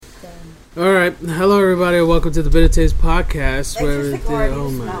All right, hello everybody, and welcome to the Bitter Taste Podcast. Oh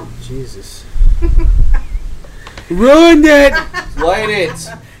my Jesus, ruined it! Light it!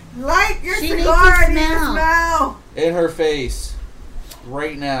 Light your cigar! I need to smell in her face,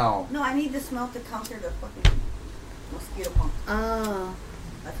 right now. No, I need to smell to counter the fucking mosquito pump. Oh,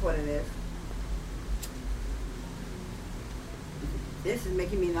 that's what it is. This is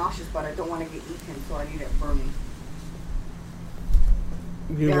making me nauseous, but I don't want to get eaten, so I need it burning.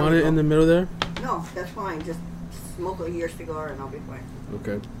 You want it in the middle there? No, that's fine. Just smoke your cigar and I'll be fine.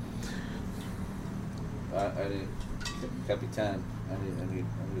 Okay. I need Capitan. I need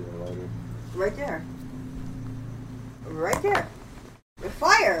a lighter. Right there. Right there. The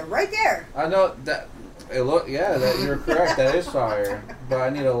fire, right there. I know that. That you're correct. That is fire. But I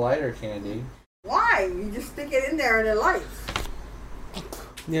need a lighter, Candy. Why? You just stick it in there and it lights.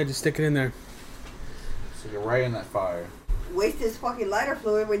 Yeah, just stick it in there. So you're right in that fire. Waste this fucking lighter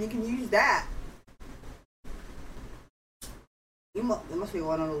fluid when you can use that. You must be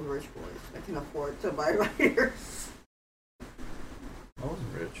one of those rich boys that can afford to buy lighters. I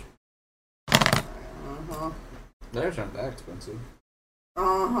wasn't rich. Uh-huh. Lighters aren't that expensive.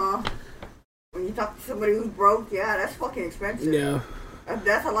 Uh-huh. When you talk to somebody who's broke, yeah, that's fucking expensive. Yeah.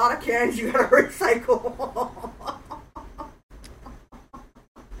 That's a lot of cans you gotta recycle.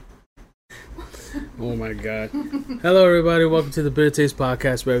 Oh my God. Hello everybody, welcome to the Bitter Taste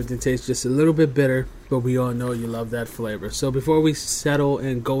Podcast, where everything tastes just a little bit bitter, but we all know you love that flavor. So before we settle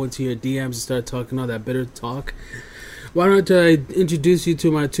and go into your DMs and start talking all that bitter talk, why don't I introduce you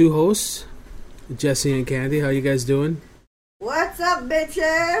to my two hosts, Jesse and Candy. How you guys doing? What's up,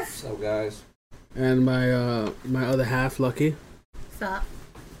 bitches? What's up, guys? And my my other half, Lucky. sup?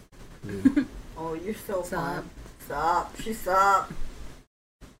 Yeah. Oh, you're so Sup? fun. Sup? She's sup.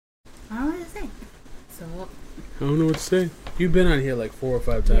 I don't know what to say. So, I don't know what to say. You've been on here like 4 or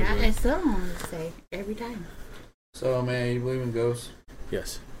 5 times. yeah, Right? I still don't know what to say every time. So, man, you believe in ghosts?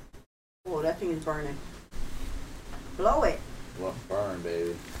 Yes. Oh, that thing is burning. Blow it. Well, burn,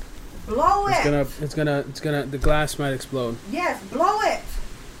 baby. Blow it. It's gonna. The glass might explode. Yes, blow it.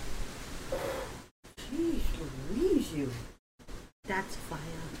 Jeez Louise, you. That's fire.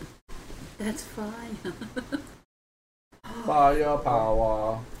 That's fire. Fire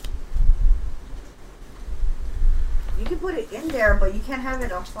power. You can put it in there, but you can't have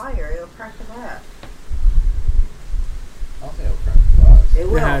it on fire. It'll crack the glass. I don't think it'll crack the glass. It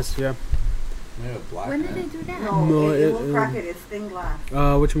will. It has, yeah. Maybe a black When did man. they do that? No, it will crack it. It's thin glass.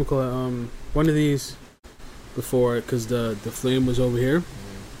 Whatchamacallit, one of these before, because the flame was over here,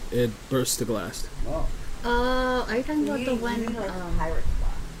 it burst the glass. Oh. Oh, are you talking about the You one? need like pirate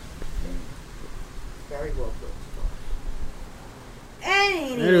glass. Very well built.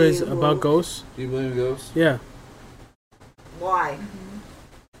 Anyways, about ghosts. Do you believe in ghosts? Yeah. Why?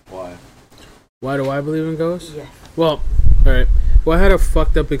 Why? Why do I believe in ghosts? Yes. Well, alright. Well, I had a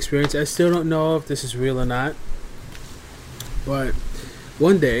fucked up experience. I still don't know if this is real or not. But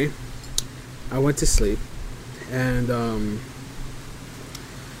one day, I went to sleep, and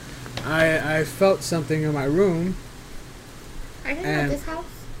I felt something in my room. Are you talking about this house?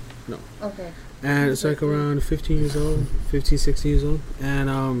 No. Okay. And it's like around 15 years old, 15, 16 years old. And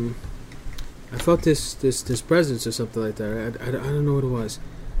I felt this presence or something like that. I don't know what it was.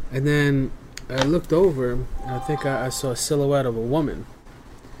 And then I looked over, and I think I saw a silhouette of a woman.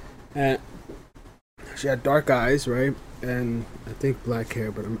 And she had dark eyes, right? And I think black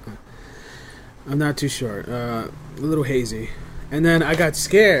hair, but I'm not too sure. A little hazy. And then I got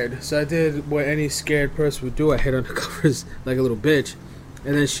scared, so I did what any scared person would do. I hid under covers like a little bitch.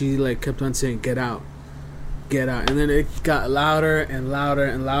 And then she like kept on saying, "Get out, get out." And then it got louder and louder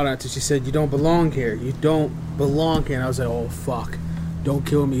and louder until she said, "You don't belong here. You don't belong here." And I was like, "Oh fuck! Don't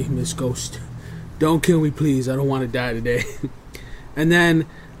kill me, Miss Ghost. Don't kill me, please. I don't want to die today." And then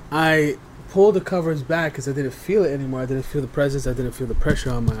I pulled the covers back because I didn't feel it anymore. I didn't feel the presence. I didn't feel the pressure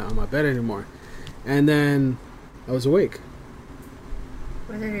on my bed anymore. And then I was awake.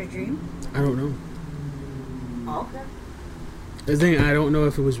 Was it a dream? I don't know. Okay. The thing, I don't know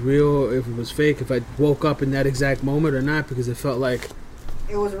if it was real, if it was fake, if I woke up in that exact moment or not, because it felt like...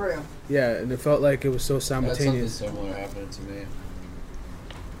 It was real. Yeah, and it felt like it was so simultaneous. Something similar happened to me.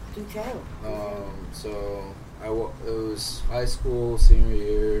 Do tell. So it was high school, senior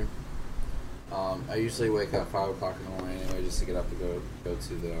year. I usually wake up 5 o'clock in the morning anyway, just to get up to go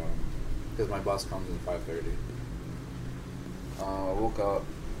to the... because my bus comes at 5:30. I woke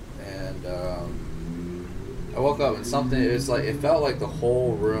up and something, it was like, it felt like the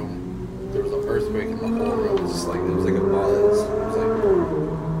whole room, there was an earthquake in the whole room. It was just like, it was like a buzz. It was like,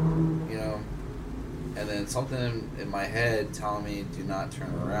 you know, and then something in my head telling me do not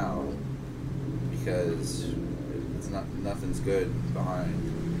turn around because nothing's good behind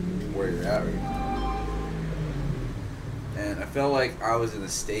where you're at right now. And I felt like I was in a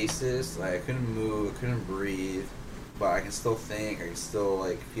stasis. Like I couldn't move, I couldn't breathe, but I can still think. I can still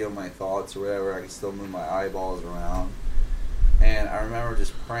like feel my thoughts or whatever. I can still move my eyeballs around. And I remember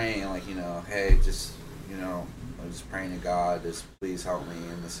just praying, like, hey, just, I'm just praying to God, just please help me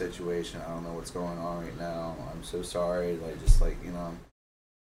in this situation. I don't know what's going on right now. I'm so sorry. Just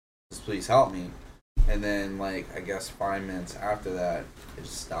please help me. And then, I guess 5 minutes after that, it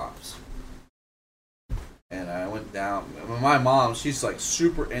just stops. And I went down. My mom, she's,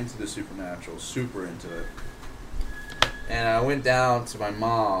 super into the supernatural, super into it. And I went down to my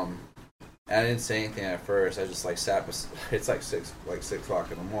mom. I didn't say anything at first. I just sat. It's 6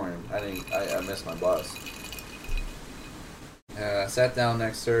 o'clock in the morning. I missed my bus. And I sat down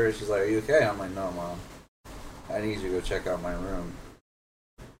next to her. She's like, "Are you okay?" I'm like, "No, Mom. I need you to go check out my room."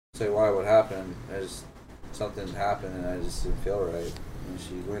 Say, "Why? What happened?" Something happened, and I just didn't feel right. And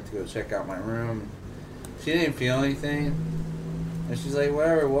she went to go check out my room. She didn't feel anything, and she's like,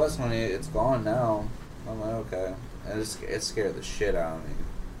 "Whatever it was, honey, it's gone now." I'm like, "Okay." And it scared the shit out of me.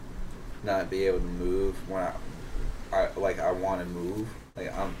 Not be able to move when I want to move.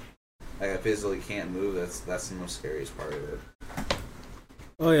 I physically can't move. That's the most scariest part of it.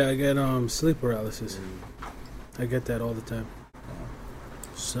 Oh yeah, I get sleep paralysis. I get that all the time.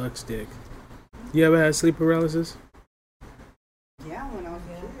 Sucks dick. You ever had sleep paralysis? Yeah, when I was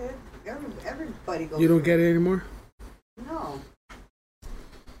a kid. Everybody goes. You don't through get it anymore? No.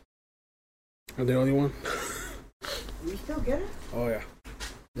 I'm the only one? You still get it? Oh yeah.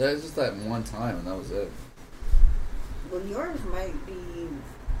 Yeah, it's just that one time, and that was it. Well, yours might be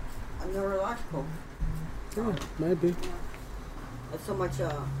a neurological. Oh, might be. Yeah. Not so much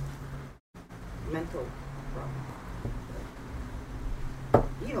mental problem.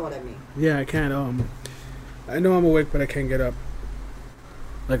 You know what I mean? Yeah, I can't. I know I'm awake, but I can't get up.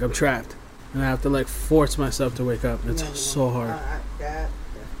 Like I'm trapped, and I have to force myself to wake up. It's so hard. That's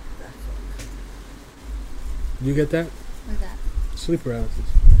You get that? What's that? Sleep paralysis.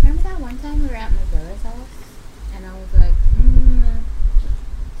 Remember that one time we were at my brother's house, and I was like,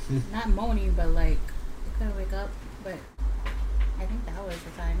 not moaning, but I couldn't wake up. But I think that was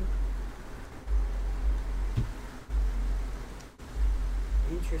the time.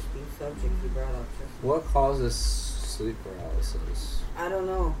 interesting subject you brought up. What causes sleep paralysis? I don't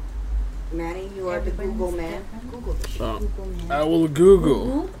know. Manny, you are the Everyone's Google man. different. Google the shit. Google man. I will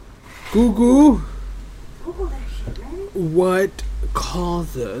Google. Google that shit, Manny. What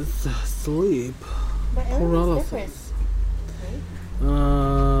causes sleep But everyone's paralysis?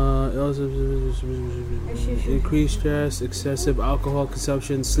 different. Increased stress, excessive alcohol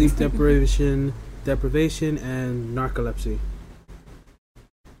consumption, sleep deprivation, and narcolepsy.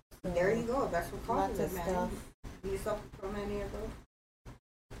 There you go. That's what causes Lots of it, Manny. stuff. You suffer from any of those?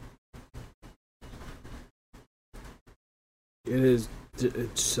 It is.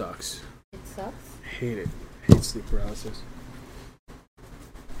 It sucks. It sucks. Hate it. Hate sleep paralysis.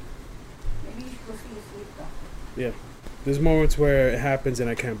 Maybe you should go see a sleep doctor. Yeah. There's moments where it happens and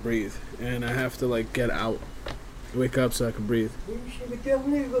I can't breathe, and I have to get out, wake up so I can breathe. You should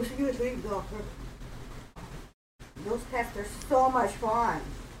definitely go see a sleep doctor. Those tests are so much fun.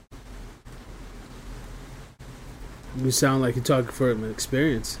 You sound like you're talking from an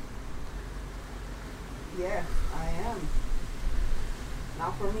experience. Yes, I am.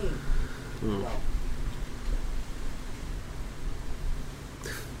 Not for me. Oh. No.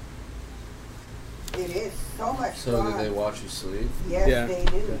 It is so much So fun. did they watch you sleep? Yes, Yeah. they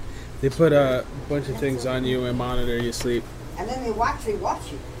do. They put a bunch of things on you and monitor your sleep. And then they watch you.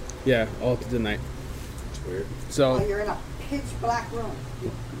 Yeah, all through the night. It's weird. While So you're in a pitch black room.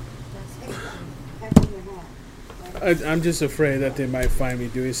 That's Head in your hand. I'm just afraid that they might find me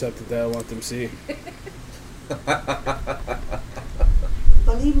doing something that I want them to see.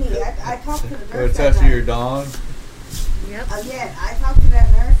 Believe me, I talked to the Go nurse that touch night. your dog. Yep. Again, I talked to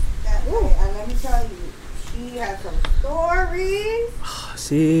that nurse that night, and let me tell you, she has some stories.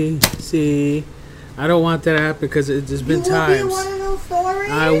 See, I don't want that to happen because there's been You will times. be one of those stories.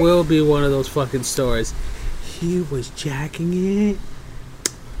 I will be one of those fucking stories. He was jacking it,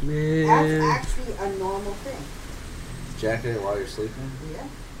 man. That's actually a normal thing. Jacket it while you're sleeping? Yeah.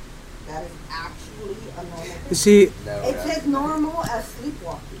 That is actually a normal thing. See, Never It's happened. as normal as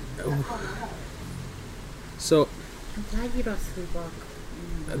sleepwalking. That's how it happens. so I'm glad you don't sleepwalk.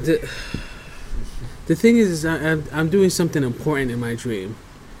 the thing is I'm doing something important in my dream,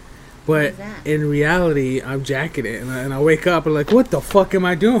 What but is that? in reality I'm jacking it, and I wake up and what the fuck am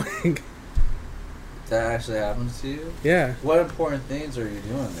I doing? That actually happens to you? Yeah. What important things are you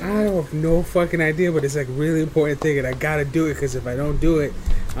doing I there? don't have no fucking idea, but it's like a really important thing, and I gotta do it because if I don't do it,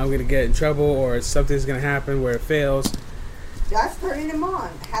 I'm gonna get in trouble or something's gonna happen where it fails. That's turning him on.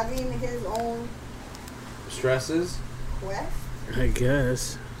 Having his own Stresses? quest. I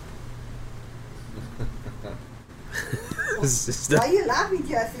guess. Why are you laughing,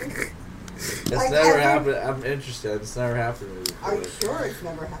 Jesse? It's Like never every- happened. I'm interested. It's never happened to me before. Are you sure it's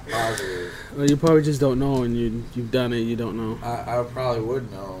never happened? Positive. Well, you probably just don't know, and you've done it. You don't know. I probably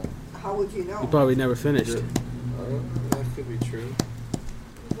would know. How would you know? You probably never finished. That could be true.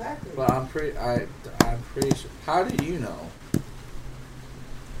 Exactly. But I'm pretty sure. How do you know?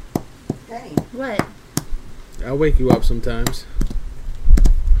 Penny. What? I'll wake you up sometimes.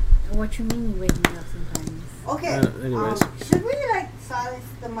 What you mean you wake me up sometimes? Okay. Anyways. Should we like silence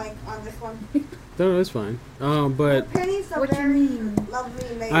the mic on this one? No, it's fine. But Penny's a What you very mean?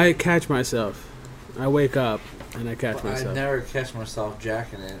 lovely lady. I catch myself. I wake up and I catch I myself. never catch myself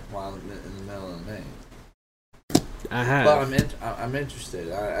jacking it while I'm in the middle of the night. I have. But I'm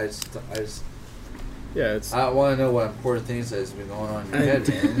interested. I just Yeah, it's. I want to know what important things has been going on in your head,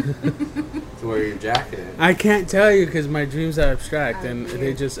 man. To where you're jacking it. I can't tell you because my dreams are abstract and Oh,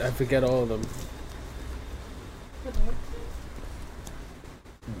 they just I forget all of them.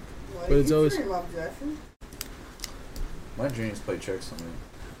 What but do it's you always- dream of, Jesse? My dreams play tricks on me.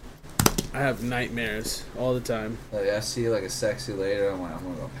 I have nightmares all the time. Like I see like a sexy lady, I'm like, I'm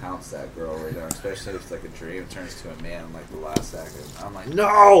gonna go pounce that girl right now. Especially if like a dream turns to a man like the last second. I'm like,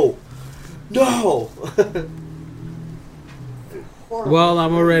 no, no. Horrible. Well,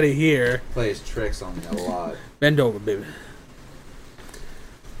 I'm already here. Plays tricks on me a lot. Bend over, baby.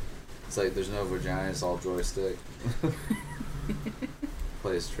 It's like there's no vagina, it's all joystick.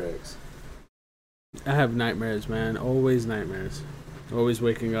 Plays tricks. I have nightmares, man. Always nightmares. Always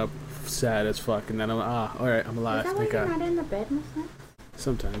waking up sad as fuck, and then I'm alright, I'm Is alive. that why Thank you're God. not in the bed most nights?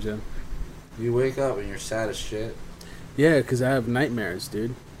 Sometimes, yeah. You wake up and you're sad as shit. Yeah, because I have nightmares,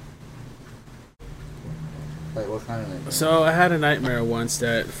 dude. Like what kind of nightmare? So I had a nightmare once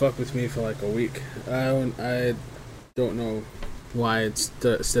that fucked with me for like a week. I don't know why it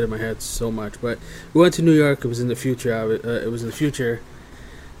stood in my head so much, but we went to New York. It was in the future. It was in the future.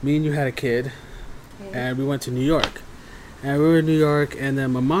 Me and you had a kid, and we went to New York. And we were in New York, and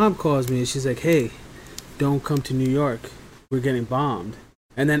then my mom calls me, and she's like, "Hey, don't come to New York. We're getting bombed."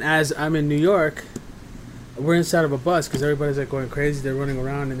 And then as I'm in New York, we're inside of a bus because everybody's like going crazy. They're running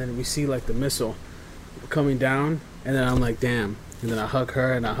around, and then we see like the missile coming down, and then I'm like, "Damn!" And then I hug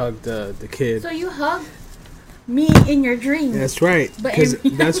her, and I hug the kid. So you hug me in your dreams. That's right. But 'Cause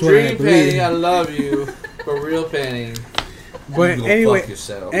in- that's what I Dream Penny, I believe. love you. For real, Penny. But You go anyway, fuck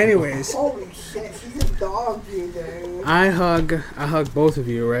yourself. anyways, Holy shit, she's a dog, dude. I hug both of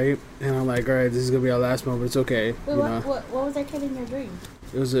you, right? And I'm like, all right, this is gonna be our last moment. It's okay. Wait, You know, what was that kid in your dream?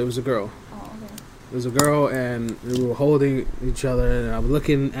 it was a girl. Oh, okay. It was a girl, and we were holding each other, and I'm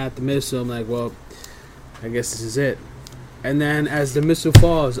looking at the missile. I'm like, well, I guess this is it. And then as the missile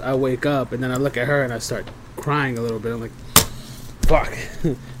falls, I wake up, and then I look at her, and I start crying a little bit. I'm like, fuck.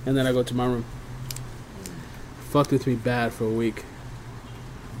 And then I go to my room. Fucked with me bad for a week.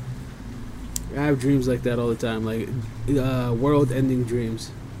 I have dreams like that all the time, like world-ending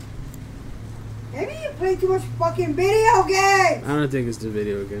dreams. Maybe you play too much fucking video games. I don't think it's the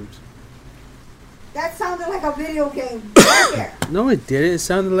video games. That sounded like a video game right there. No, it didn't. It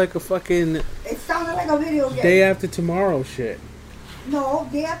sounded like a fucking It sounded like a video game. day after tomorrow shit. No,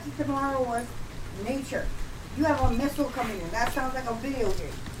 day after tomorrow was nature. You have a missile coming in. That sounds like a video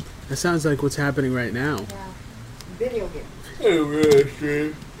game. That sounds like what's happening right now. Yeah. Video game. Oh, really,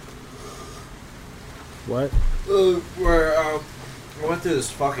 shit. What? Where I went through this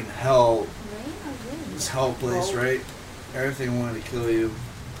fucking hell, Rain or wind? this hell place, right? Everything wanted to kill you.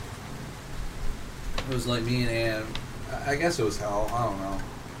 It was like me and Ann. I guess it was hell. I don't know.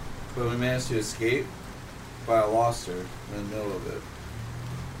 But we managed to escape, but I lost her in the middle of it.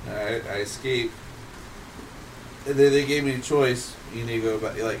 I escaped. They gave me a choice. You need to go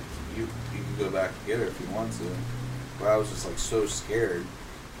back. Like you can go back and get her if you want to. But I was just like so scared.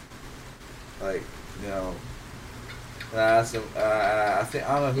 Like, you know. And I asked him. I think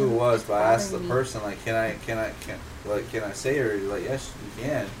I don't know who it was, but I asked the person like, can I say her? He's like, yes, you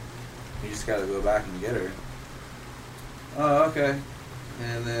can. You just gotta go back and get her. Oh, okay.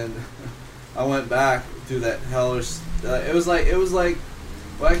 And then I went back through that hellish. It was like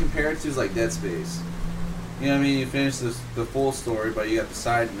what I compare it to is like Dead Space. You know what I mean? You finish the full story, but you got the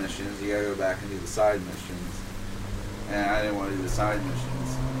side missions. You gotta go back and do the side missions. And I didn't want to do the side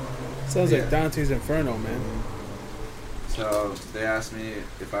missions. Sounds Yeah. like Dante's Inferno, man. So they asked me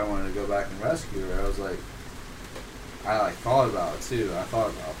if I wanted to go back and rescue her. I was like, I thought about it too. I thought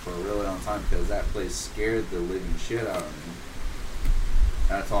about it for a really long time because that place scared the living shit out of me.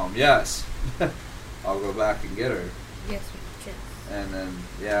 And I told him, yes, I'll go back and get her. Yes, yes. And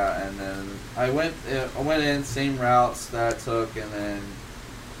then I went in same routes that I took, and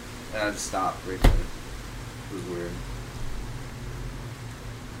I just stopped right there. It was weird.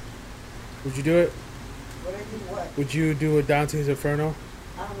 Would you do it? Would I do what? Would you do a Dante's Inferno?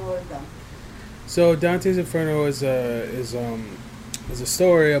 I don't know what it's done. So Dante's Inferno is a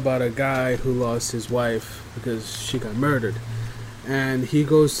story about a guy who lost his wife because she got murdered, and he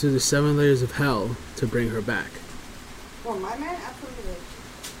goes to the 7 layers of hell to bring her back. Well, my man, absolutely.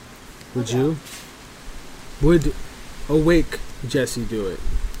 Would you? Would Awake Jesse do it?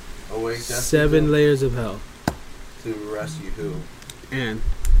 Awake Jesse 7 layers of hell. To rescue who? And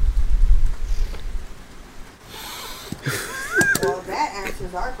Well, that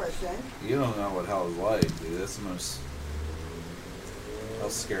answers our question. You don't know what hell is like, dude. That's the most.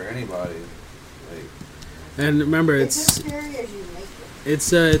 That'll scare anybody. Like. and remember, It's it's as scary as you make it.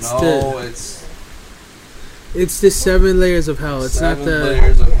 it's it's the 7 layers of hell. It's not 7 the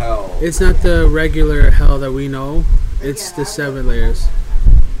layers of hell. it's not the regular hell that we know. It's the 7 layers.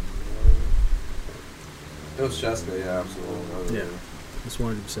 It was Cheska, yeah, absolutely. Yeah, it's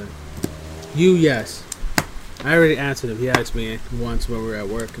 100%. You, yes. I already answered him. He asked me once when we were at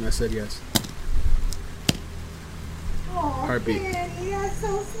work, and I said yes. Oh, Heartbeat. Manny, that's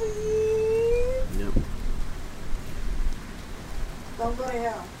so sweet. Yep. Don't go to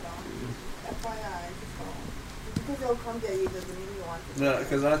hell. FYI, just don't. Because they'll come get you doesn't mean you want to. No,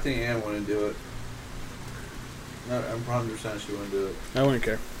 because I think Ann wouldn't do it. No, I'm 100% she wouldn't do it. I wouldn't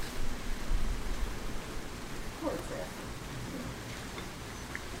care. Of course, yeah.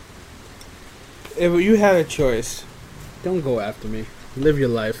 If you had a choice, don't go after me. Live your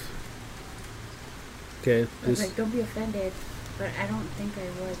life. Okay, I was like, don't be offended, but I don't think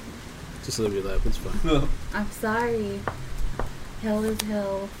I would. just live your life. It's fine. I'm sorry. Hell is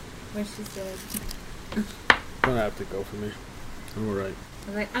hell. What she said. Don't have to go for me. I'm alright. I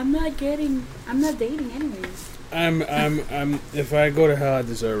was like, I'm not dating anyways. I'm. If I go to hell, I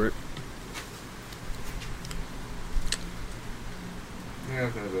deserve it. You're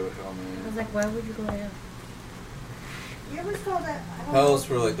not gonna go to hell, I was man. like, why would you go to hell? You ever saw that? I don't Hell's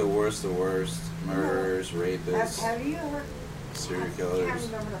know. for like the worst of worst. Murderers, rapists, Have you ever? serial I can't killers.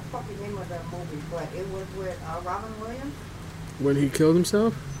 remember the fucking name of that movie, but it was with Robin Williams. When he killed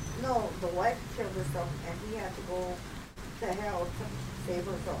himself? No, the wife killed herself, and he had to go to hell to save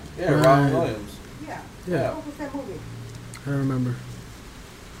herself. Yeah, Right. Robin Williams. Yeah. Yeah. What was that movie? I don't remember.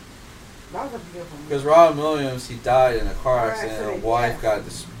 That was a beautiful movie. Because Robin Williams, he died in a car Car accident. accident, His wife yeah. got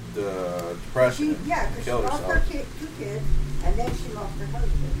the depression She, and yeah, because she killed lost herself. her 2 kids, and then she lost her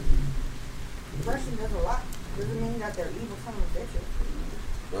husband. Depression does a lot. Doesn't mean that they're evil son of bitches.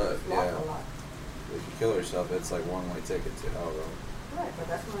 But She lost yeah, a lot. if you kill yourself, it's like one-way ticket to hell, though. Right, but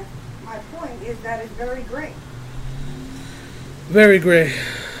that's my point is that it's very great. Very great.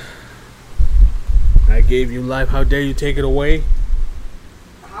 I gave you life. How dare you take it away?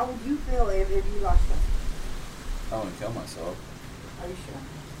 How would you feel if you lost them? I wouldn't kill myself. Are you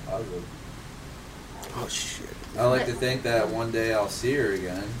sure? I would. Oh shit. I like to think that one day I'll see her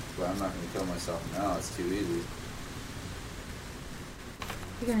again, but I'm not going to kill myself now. It's too easy.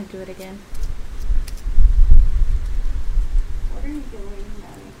 You're gonna do it again. What are you doing,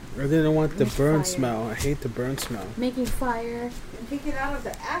 Manny? I didn't want the Make burn fire. smell. I hate the burn smell. Making fire. And take it out of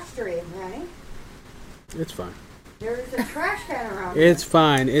the ashtray, Manny. It's fine. There is a trash can around It's here.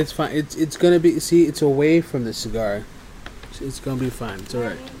 fine. It's fine. It's gonna be. See, it's away from the cigar. It's gonna be fine. It's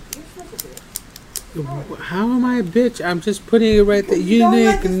alright. Manny, you're such a bitch. How am I a bitch? I'm just putting it right there. Because You don't make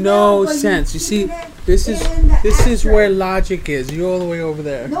like the no smell, but sense. You see, keep it this in is the this is ashtray. where logic is. You're all the way over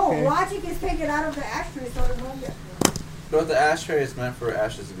there. No, okay? logic is take it out of the ashtray so it won't get. But the ashtray is meant for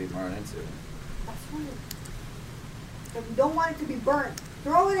ashes to be burned into. That's fine. If you don't want it to be burnt,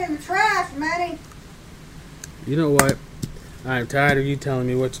 throw it in the trash, Manny. You know what? I'm tired of you telling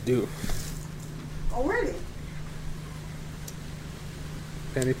me what to do. Oh, really?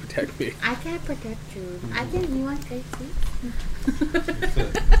 Penny, protect me. I can't protect you. I can. You want to take it?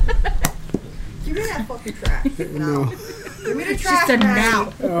 Give me that fucking trash. No. Give me the She trash, said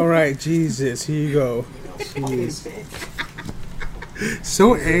Manny. no. All right, Jesus. Here you go. Fucking Jeez. bitch.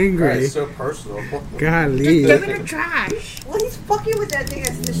 So angry. Right, it's so personal. Golly. Give me the trash. Well, he's fucking with that thing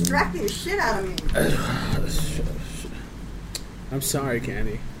that's distracting the shit out of me. I'm sorry,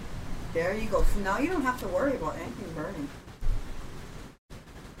 Candy. There you go. So now you don't have to worry about anything burning.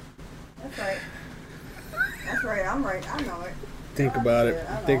 That's right. That's right. I'm right. I know it. Think Oh, about shit, it.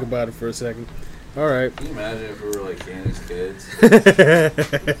 I know. Think about it for a second. All right. Can you imagine if we were like Candy's kids?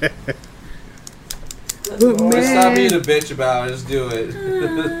 But Lord. Just stop man, being a bitch about it. Just do it.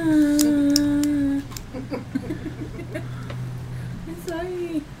 I'm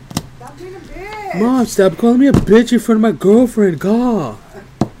sorry. Stop being a bitch. Mom, stop calling me a bitch in front of my girlfriend. God.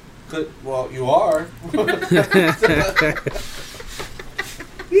 Well, you are. You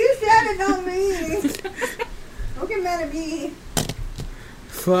said it, not me. Don't get mad at me.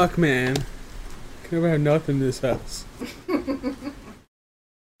 Fuck, man. Can never have nothing in this house.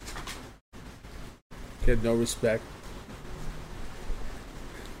 Get no respect.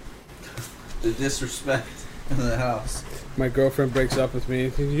 The disrespect in the house. My girlfriend breaks up with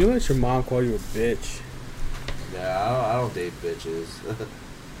me. Can you let your mom call you a bitch? Yeah, I don't date bitches.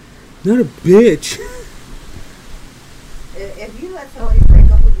 Not a bitch. If you let somebody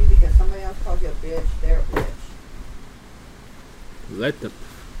break up with you because somebody else calls you a bitch, they're a bitch. Let them.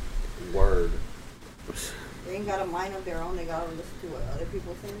 Word. They ain't got a mind of their own. They gotta listen to what other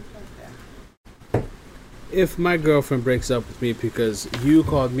people think. Like that. If my girlfriend breaks up with me because you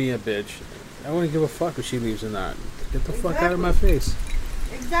called me a bitch, I wouldn't give a fuck if she leaves or not. Get the fuck out of my face.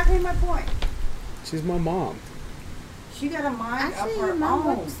 Exactly my point. She's my mom. She got a mind Actually, of your her mom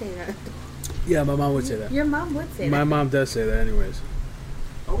own. would say that. Yeah, my mom would say that. Your mom would say My that. mom does say that anyways.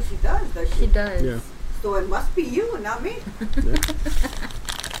 Oh, she does she? She does. Yeah. So it must be you and not me.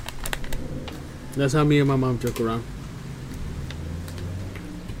 That's how me and my mom joke around.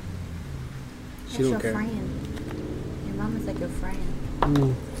 She That's don't your care. friend. Your mom is like your friend.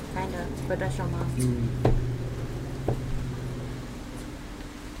 Mm. Kind of. But that's your mom. Mm.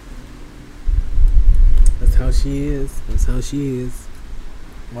 That's how she is. That's how she is.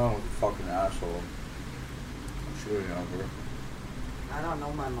 Mom was a fucking asshole. She was younger. I don't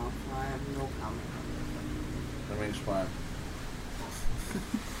know my mom. So I have no comment on Let me explain.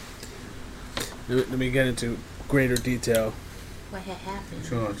 Let me get into greater detail. What had happened?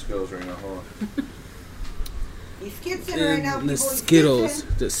 Chewing on skills right now. Hold on. this. He's skitzing right now, people. The He's Skittles.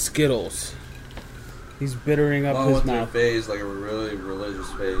 skitzing. The Skittles. He's bittering up Mom his went through a mouth. phase, like a really religious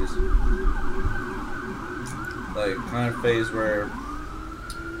phase. Like, kind of phase where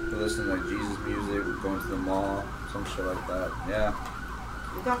we listen to like Jesus music, we're going to the mall, some shit like that. Yeah.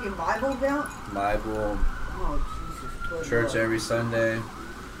 You talking Bible now? Bible, Oh, Jesus. Good church Lord. every Sunday.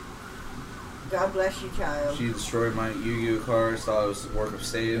 God bless you, child. She destroyed my Yu-Gi-Oh cards, thought it was the work of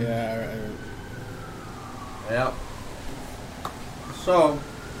Satan. Yeah, Yep. So,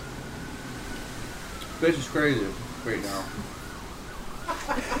 bitch is crazy right now.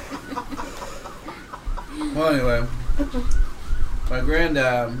 Well, anyway, my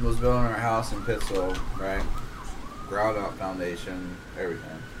granddad was building our house in Pittsville, right? Ground up foundation,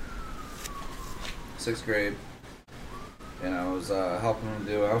 everything. 6th grade. And I was helping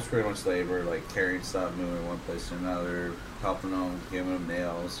him I was pretty much labor, like carrying stuff, moving one place to another, helping him, giving him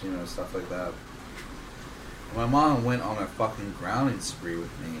nails, stuff like that. And my mom went on a fucking grounding spree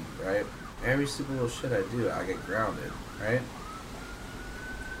with me, right? Every single little shit I do, I get grounded, right?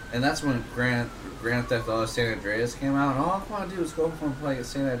 And that's when Grand Theft Auto San Andreas came out, and all I want to do is go home and play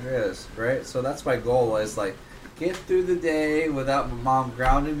San Andreas, right? So that's my goal, is like, get through the day without my mom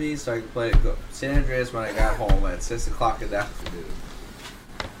grounding me so I could play San Andreas when I got home at 6 o'clock in the afternoon.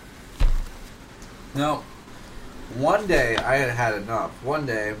 Now, one day I had enough. One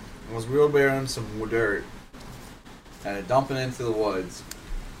day I was wheelbarrowing some dirt and dumping it into the woods.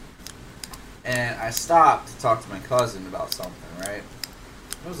 And I stopped to talk to my cousin about something, right?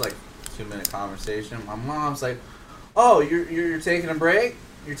 It was like a 2-minute conversation. My mom's like, "Oh, you're taking a break?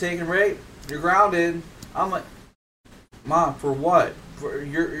 You're taking a break? You're grounded." I'm like, "Mom, for what?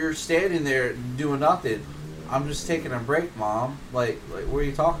 You're standing there doing nothing. I'm just taking a break, Mom. Like what are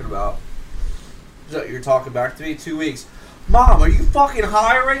you talking about?" So you're talking back to me 2 weeks. "Mom, are you fucking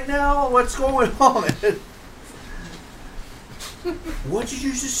high right now? What's going on?" "What did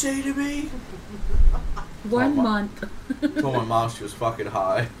you just say to me?" 1 month. Told my mom she was fucking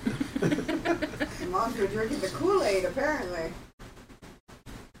high. Moms were drinking the Kool-Aid, apparently.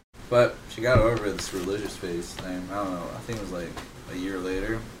 But she got over this religious phase thing. I don't know. I think it was like a year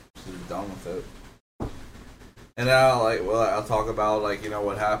later. She was done with it. And now, I'll talk about,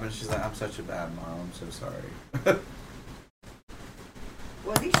 what happened. She's like, "I'm such a bad mom. I'm so sorry."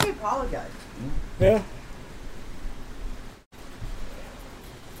 Well, at least she apologized. Yeah.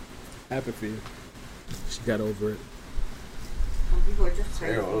 Happy for you. She got over it. Some people are just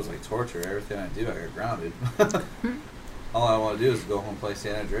crazy. Terrible. It was like torture. Everything I do, I got grounded. All I want to do is go home and play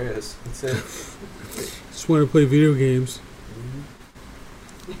San Andreas. That's it. Just want to play video games.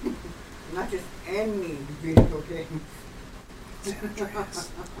 Not just any video game.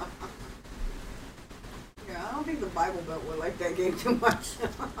 Yeah, I don't think the Bible Belt would like that game too much.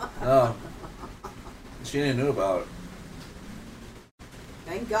 No. She didn't know about it.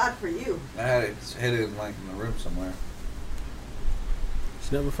 Thank God for you. I had it hidden like in the room somewhere.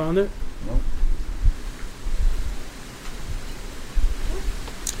 She never found it? Nope.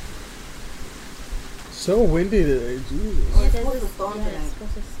 So windy today, Jesus. Oh, it's supposed to storm yeah, tonight. it's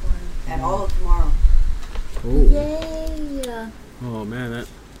supposed to storm. And all of tomorrow. Oh. Yay! Oh man, that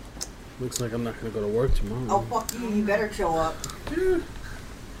looks like I'm not gonna go to work tomorrow. Oh, fuck you. You better show up.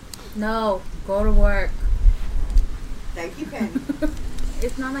 No, go to work. Thank you, Penny.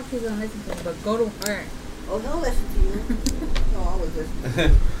 It's not like he's gonna listen to me, but go to work. Oh, he'll listen to you. He'll always listen to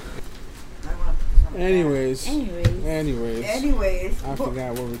you. I wanna put this on the Anyways. Anyways. Anyways. I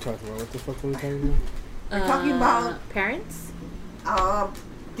forgot what we were talking about. What the fuck were we talking about? We're talking about parents.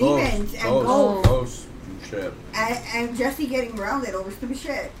 demons and ghosts. Ghosts and shit. And Jesse getting grounded over stupid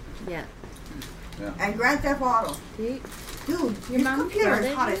shit. Yeah. Yeah. And Grand Theft Auto. See? Dude, Your your mom computer is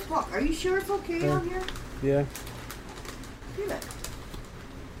grounded hot you? as fuck. Are you sure it's okay Yeah. out here? Yeah. Feel it.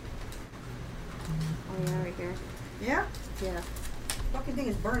 Oh yeah, right here. Yeah? Yeah. Fucking thing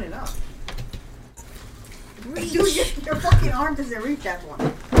is burning up. Reach. Dude, your fucking arm doesn't reach that one.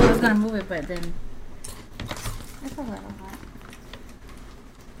 I was gonna move it, but then it's a little hot.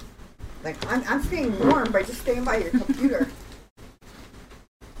 Like, I'm staying warm by just staying by your computer.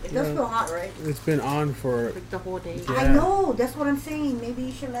 It does Yeah. feel hot, right? It's been on for. Like the whole day. Yeah. I know. That's what I'm saying. Maybe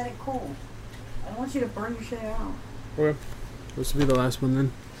you should let it cool. I don't want you to burn your shit out. Okay. This will be the last one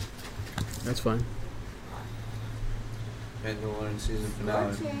then. That's fine. Mandalorian season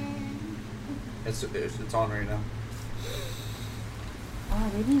finale. It's on right now.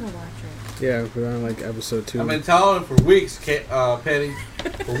 Oh, we need to watch it. Yeah, we're on like episode 2. I've been telling for weeks, Penny.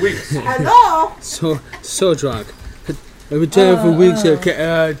 For weeks. Hello? So drunk. I've been telling for weeks.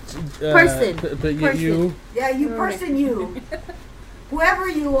 Person. But you. Yeah, you person, you. Whoever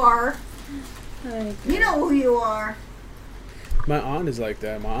you are, you know who you are. My aunt is like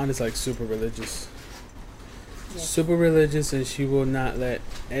that. My aunt is like super religious. Yes. Super religious, and she will not let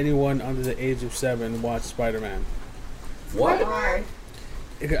anyone under the age of 7 watch Spider-Man. What? Alright.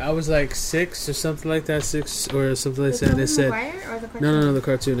 I was like 6 or something like that, 6 or something like The that. And Tobey it said Maguire or the cartoon? no, the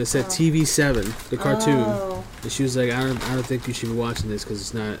cartoon. It said Oh. TV7, the cartoon. Oh. And she was like, I don't think you should be watching this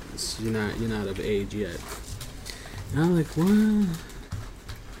because you're not of age yet. And I'm like, what?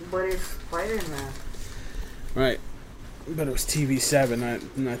 But it's Spider-Man. Right, but it was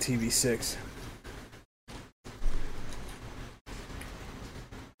TV7, not TV6.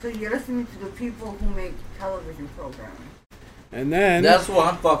 So you're listening to the people who make television programming. And then That's what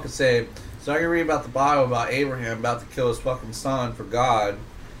I'm fucking saying. So I can read about the Bible about Abraham about to kill his fucking son for God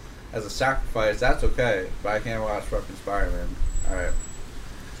as a sacrifice. That's okay, but I can't watch fucking Spider-Man. Alright.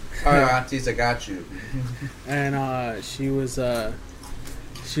 Alright, aunties, I got you. and she was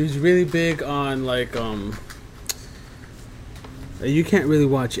really big on like you can't really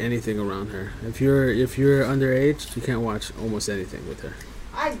watch anything around her. If you're underage, you can't watch almost anything with her.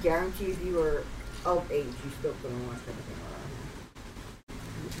 I guarantee if you were of age, you still couldn't watch anything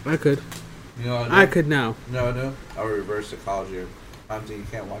around I could. You know what I could now. No, no. I would reverse psychology. Auntie, you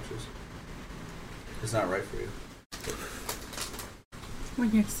can't watch this. It's not right for you.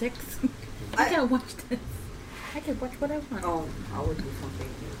 When you're 6, I can't watch this. I can watch what I want. Oh, I would do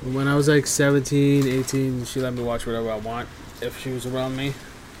something. When I was like 17, 18, she let me watch whatever I want if she was around me.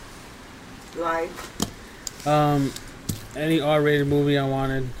 Like, Any R-rated movie I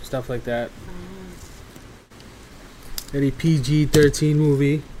wanted, stuff like that. Any PG-13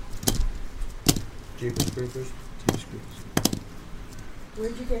 movie. Jeepers Creepers.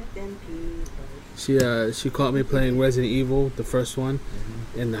 where'd you get them peas? She caught me playing Resident Evil, the first one,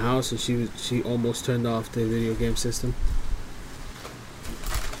 in the house, and she almost turned off the video game system.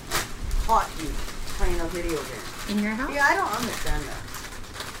 Caught you playing a video game. In your house? Yeah, I don't understand that.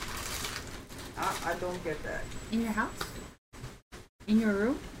 I don't get that. In your house? In your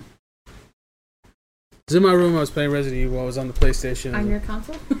room? I was in my room, I was playing Resident Evil, I was on the PlayStation. On your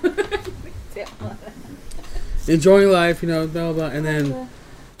console? Enjoying life, blah, blah, blah, and then...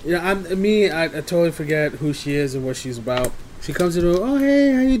 I totally forget who she is and what she's about. She comes in, oh,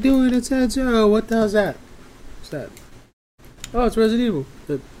 hey, how you doing? It's Joe. What the hell's that? What's that? Oh, it's Resident Evil.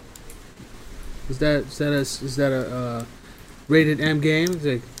 Is that a rated M game? It's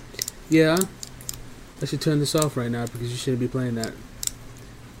like, yeah. I should turn this off right now because you shouldn't be playing that.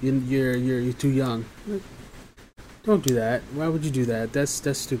 You're too young. Don't do that. Why would you do that? That's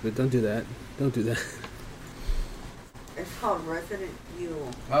stupid. Don't do that. Don't do that. It's called Resident Evil.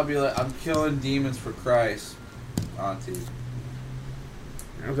 I'll be like, I'm killing demons for Christ, Auntie.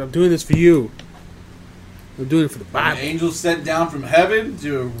 I'm doing this for you. I'm doing it for the An Bible. angel sent down from heaven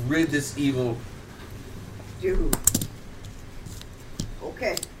to rid this evil. Dude.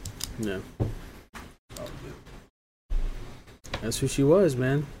 Okay. No. Oh, dude. That's who she was,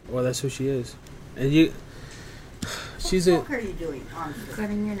 man. Well, that's who she is. And you... She's What a... the fuck are you doing, honestly?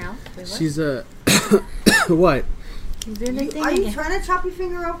 Cutting your nail. Wait, what? She's a... What? You doing the thing Are you again. trying to chop your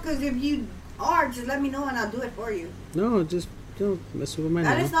finger off? Because if you are, just let me know and I'll do it for you. No, just don't mess with my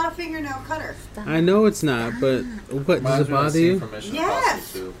That nail. is not a fingernail cutter. Stop. I know it's not, but what, Reminds does it me of that bother scene you? from Mission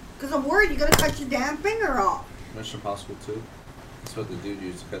Yes. Impossible Because I'm worried you're going to cut your damn finger off. 2. Mission Impossible 2. That's what the dude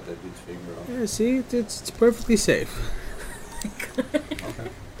used to cut that dude's finger off. Yeah, see, it's perfectly safe. Okay.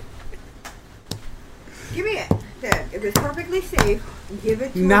 Give me it. Then, if it's perfectly safe, give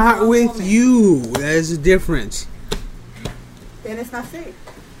it to a Not grown with woman. you. That is a difference. Then it's not safe.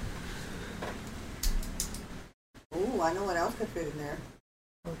 Ooh, I know what else could fit in there.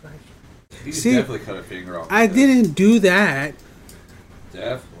 Oh gosh. You See, definitely cut a finger off. I with this. didn't do that.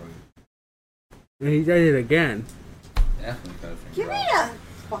 Definitely. And he did it again. Definitely cut a finger Give me off. that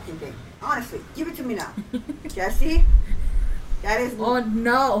fucking thing. Honestly, give it to me now. Jesse? That is... Oh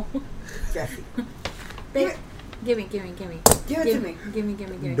no. Jesse. Babe, Give give me. Give it to me. Give me.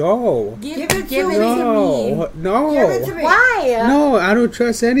 No. Give it to me. Give it to me. No. No. Give it to me. Why? No, I don't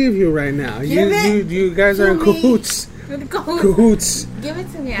trust any of you right now. You guys to are in me. cahoots. Give Cahoots. it to me. Give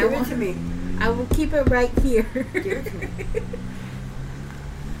it to me. I will keep it right here. Give it to me.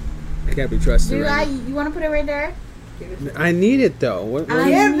 I can't be trusted. Do Right you want to put it right there? Give it to me. now. I need it though. What? Give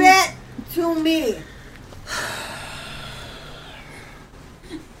it to me.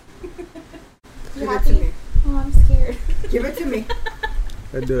 You Give it to happy? me. Oh, I'm scared. Give it to me.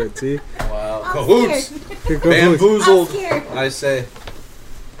 I do it. See. Wow. I'm Cahoots. scared. Cahoots. I'm Bamboozled. scared. I say.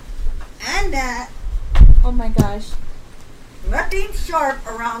 And that. Oh my gosh. Nothing sharp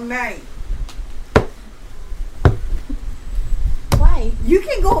around Manny. Why? You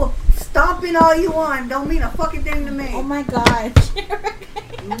can go stomping all you want. Don't mean a fucking thing to me. Oh my gosh.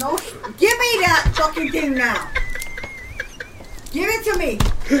 No, give me that fucking thing now. Give it to me.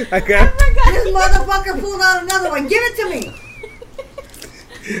 I got. This motherfucker pulled out another one. Give it to me.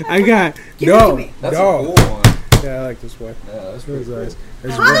 I got. Give it no. to me. That's no. a cool one. Yeah, I like this one. Yeah, that's That pretty was cool. nice.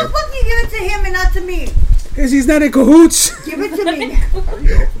 That's How the red. fuck do you give it to him and not to me? Because he's not in cahoots. Give it to me. How do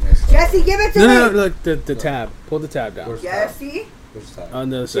you open this? Jesse, give it to No, me. no, no, look, the tab. Pull the tab down. Where's Jesse. Which time? On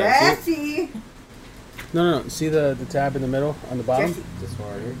the other side. See? Jesse. No. See the tab in the middle on the bottom? Jesse. This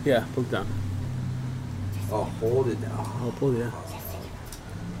one right here? Yeah, pull it down. Oh, hold it down. Oh, pull it down.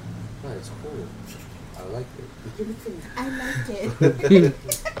 That's cool. I like it. Give it to me. I liked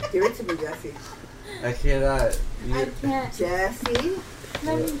it. Give it to me, Jesse. I cannot. I can't. Jesse.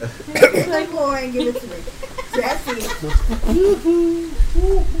 Let me Get the boy and give it to me. Jesse.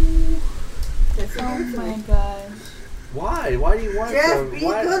 Jesse, Oh give it to my me. gosh. Why? Why do you want Just it? be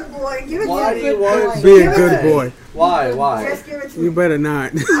a good boy and give it Why to do me. you want it? Be a Give it good to me. boy. Why? Why? Just give it to You me. better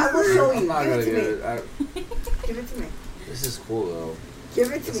not. I will show you. I'm not Give gonna it to get me. it. Give it to me. This is cool though. Give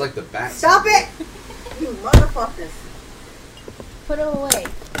it to It's me. like the bat. Stop it! You motherfuckers. Put it away.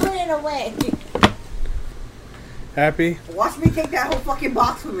 Put it away. Happy? Watch me take that whole fucking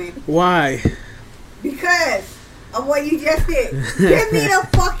box from me. Why? Because of what you just did. Give me the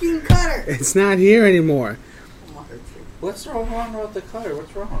fucking cutter. It's not here anymore. I'm gonna hurt you. What's wrong with the cutter?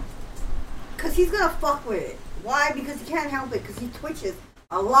 What's wrong? Because he's going to fuck with it. Why? Because he can't help it. Because he twitches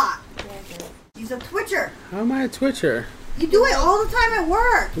a lot. He's a twitcher. How am I a twitcher? You do it all the time at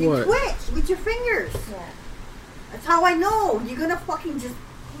work. You What? twitch with your fingers. Yeah. That's how I know. You're going to fucking just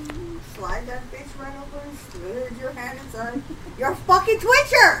slide that bitch right over and slid your hand inside. You're a fucking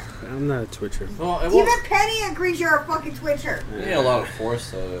twitcher. I'm not a twitcher. Well, it Even won't. Penny agrees you're a fucking twitcher. You need a lot of force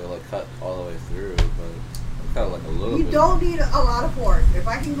though to like cut all the way through, but I cut like a little You bit. don't need a lot of force. If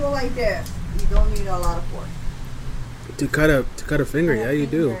I can go like this, you don't need a lot of force. To cut a finger, yeah, you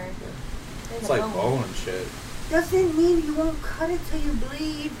do. It's like bone and shit. Doesn't mean you won't cut it till you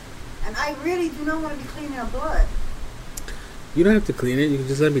bleed. And I really do not want to be cleaning up blood. You don't have to clean it. You can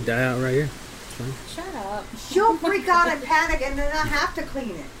just let me die out right here. It's fine. Shut up. She'll freak out and panic and then I have to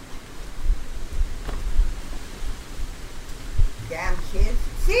clean it. Damn kids.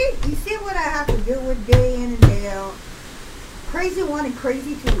 See? You see what I have to deal with day in and day out? Crazy one and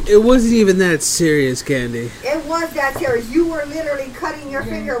crazy two. It wasn't even that serious, Candy. It was that serious. You were literally cutting your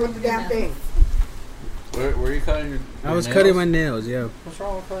finger with the damn thing. Where are you cutting your I was nails? cutting my nails, yeah. What's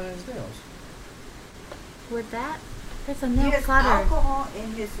wrong with cutting his nails? With that, there's a He nail has cutter. alcohol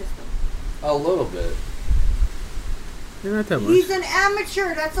in his system. A little bit. Yeah, not that much. He's an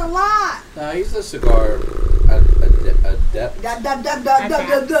amateur. That's a lot. Nah, he's a cigar adept.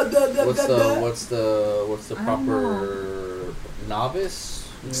 What's the I don't proper novice?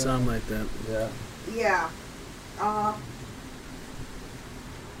 Yeah. Something like that. Yeah. Yeah.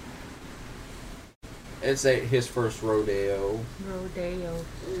 It's his first rodeo. Rodeo.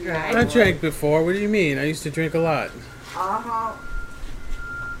 I drank before. What do you mean? I used to drink a lot.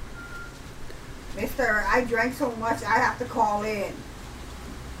 Mister, I drank so much I have to call in.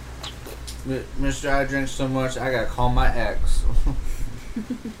 Mr. I drink so much I gotta call my ex.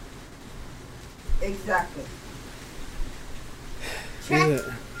 Exactly. Check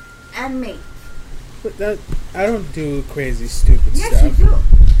Yeah. and mate. But that, I don't do crazy, stupid Yes, stuff. you do.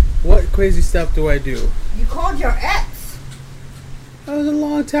 What crazy stuff do I do? You called your ex. That was a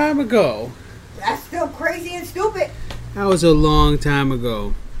long time ago. That's still crazy and stupid. That was a long time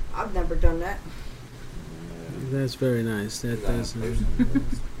ago. I've never done that. That's very nice. That does.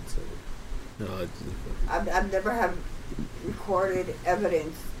 I've never have recorded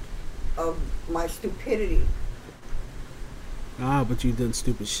evidence of my stupidity. Ah, but you done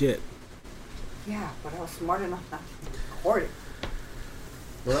stupid shit. Yeah, but I was smart enough not to record it.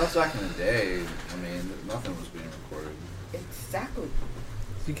 Well, that's back in the day. I mean, nothing was being recorded. Exactly.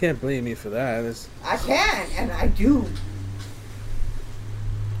 You can't blame me for that. It's, I can, and I do.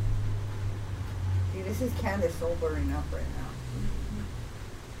 See, this is Candace sobering up right now.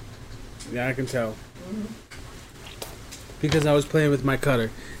 yeah, I can tell. Mm-hmm. Because I was playing with my cutter.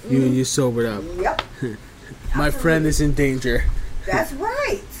 You sobered up. Yep. My friend is in danger. That's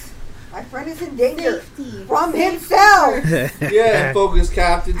right. My friend is in danger Safety. from himself. Yeah, focus,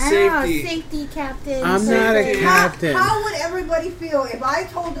 Captain, Safety. safety. Safety, Captain. I'm not a Safety. captain. How would everybody feel if I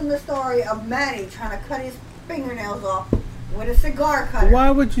told them the story of Manny trying to cut his fingernails off with a cigar cutter? Why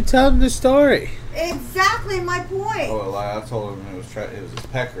would you tell them the story? Exactly my point. Oh, a lie. I told him it was his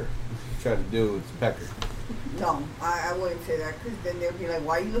pecker. He tried to do it with his pecker. No, I wouldn't say that because then they'd be like,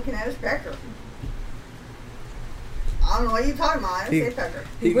 why are you looking at his pecker? I don't know what you're talking about. I didn't say pecker.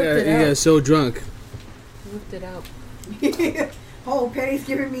 He whipped it out. got so drunk. He whipped it out. Oh, Penny's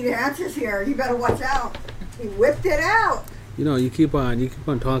giving me the answers here. You better watch out. He whipped it out. You know, you keep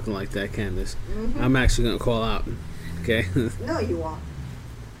on talking like that, Candace. Mm-hmm. I'm actually gonna call out. Okay. No, you won't.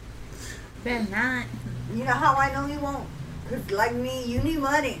 Better not. You know how I know you won't? Because like me, you need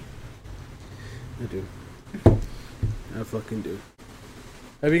money. I do. I fucking do.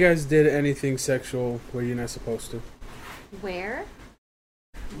 Have you guys did anything sexual where you're not supposed to? Where?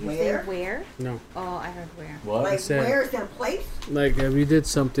 You Where? say where? No. Oh, I heard where. What? Like, said- where is in a place? Like, have you did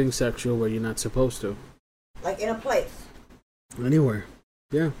something sexual where you're not supposed to? Like in a place. Anywhere.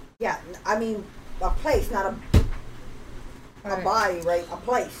 Yeah. Yeah, I mean a place, not a Right. body, right? A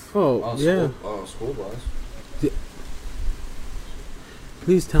place. Oh, yeah. School bus.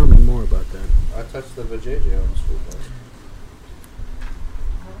 Please tell me more about that. I touched the vajayjay on the school bus.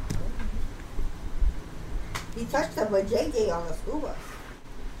 He touched up with JJ on the school bus.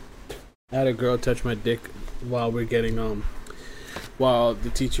 I had a girl touch my dick while we're getting while the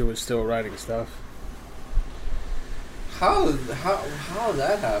teacher was still writing stuff. How did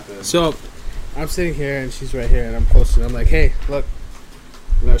that happen? So I'm sitting here and she's right here and I'm close to her. I'm like, hey, look.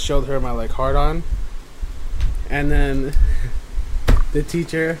 And I showed her my like hard on. And then the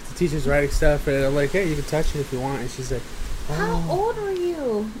teacher's writing stuff and I'm like, hey, you can touch it if you want. And she's like, oh. How old were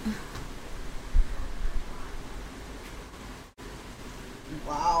you?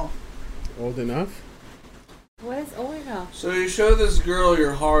 Wow. Old enough? What is old enough? So you show this girl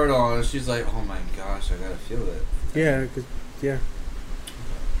your hard on, and she's like, "Oh my gosh, I gotta feel it." Yeah, 'cause- yeah.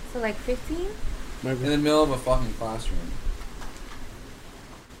 So like 15? My, In the middle of a fucking classroom.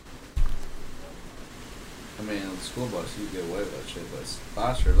 I mean, on the school bus, you get away with that shit, but it's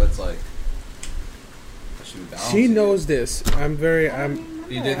classroom, that's like. I should be balancing she it. knows this. I'm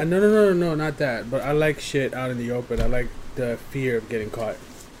You did? no, not that. But I like shit out in the open. I like the fear of getting caught.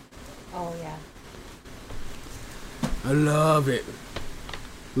 Oh yeah. I love it.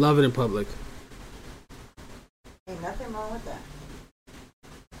 Love it in public. Ain't nothing wrong with that.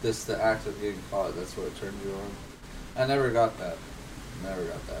 This the act of getting caught. That's what turned you on. I never got that. Never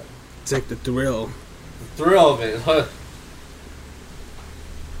got that. It's like the thrill. The thrill of it.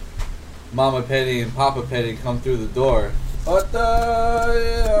 Mama Petty and Papa Petty come through the door. What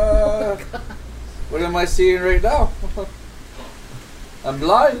the? What am I seeing right now? I'm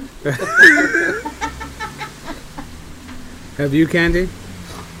blind. Have you, Candy,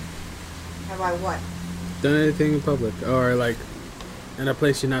 Have I what? done anything in public or like in a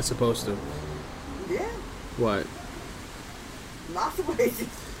place you're not supposed to? Yeah. What? Lots of places.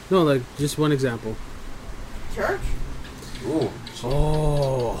 No, like just one example. Church? Ooh.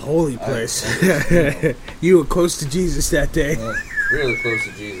 Oh, holy place. I- You were close to Jesus that day. Really close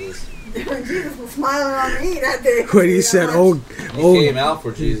to Jesus. Jesus was smiling on me that day. When he said, He came out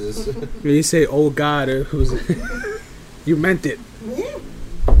for Jesus. when you say, oh God, it was, you meant it. Yeah.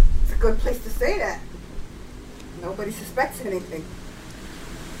 It's a good place to say that. Nobody suspects anything.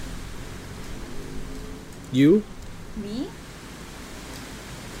 You? Me?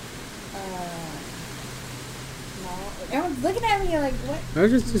 No. Everyone's looking at me like, what? I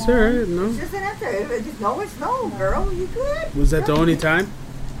was just alright, no. It's just an answer. It's just no, it's no, girl. You good? Was that the only time?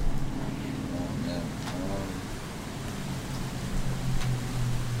 Yeah.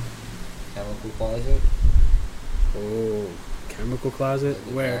 Chemical closet. Oh, chemical closet? Like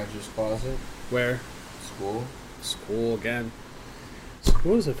the Where? manager's closet. Where? School. School again.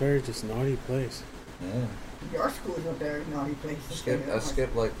 School is a very just naughty place. Yeah. Your school's a very naughty place. I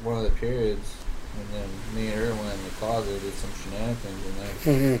skipped like one of the periods, and then me and her went in the closet, did some shenanigans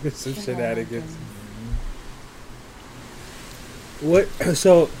in there. Some shenanigans. What?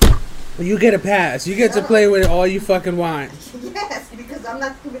 So, you get a pass. You get to play with it all you fucking want. Yes, because I'm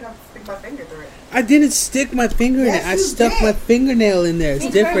not stupid enough to stick my finger through it. I didn't stick my finger in Yes, it. I you stuck did. my fingernail in there. It's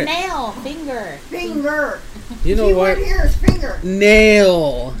different. Nail. Finger. Finger. You know Key what? word here is finger. Nail.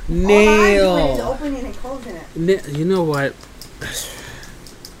 All I'm doing is Nail. opening and closing it. You know what?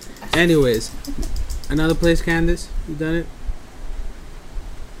 Anyways, another place, Candace? You done it?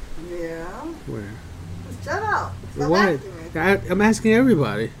 Yeah. Where? Shut up. Stop Why? asking me. I'm asking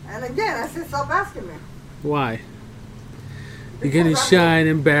everybody. And again, I said stop asking me. Why? You're Because getting I'm- shy and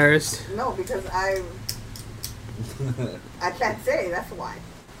embarrassed. No, because I can't say. That's why.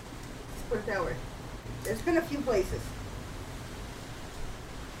 Let's put it that way. There's been a few places.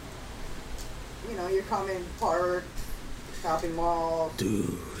 You know, you're coming parks, shopping malls,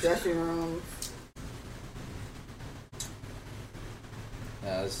 Dude. dressing rooms.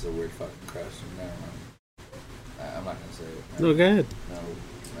 Nah, this is a weird fucking question. Never mind. I'm not gonna say it. No, go ahead.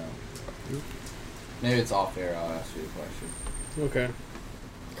 No. Maybe it's off air. I'll ask you a question. Okay.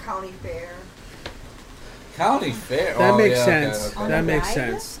 County fair. County fair. That Oh, makes yeah, sense. Okay, okay. On That the makes ride?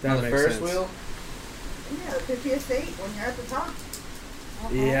 sense. On That the makes Ferris sense. wheel. Yeah, the 50th state when you're at the top.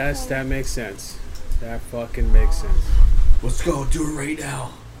 Yes, that makes sense. That fucking makes sense. Let's go. Do it right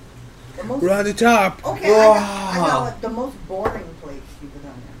now. The most, We're on the top. okay, I got what, the most boring place you've been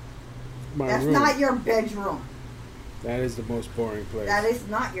on there. My That's room. not your bedroom. That is the most boring place. That is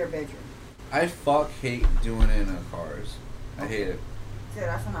not your bedroom. I hate doing it in cars. I hate it. See,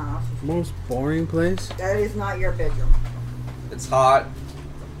 that's an house. Most boring place? That is not your bedroom. It's hot.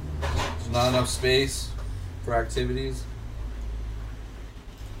 There's not enough space for activities.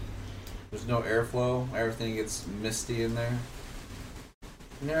 There's no airflow. Everything gets misty in there.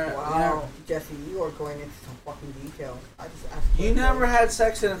 Yeah, Wow, Jesse, you are going into some fucking detail. I just asked You never had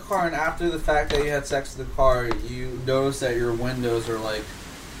sex in a car, and after the fact that you had sex in the car, you notice that your windows are like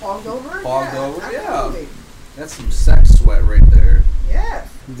fogged over? fogged Yeah, over? absolutely. Yeah. That's some sex sweat right there. Yes.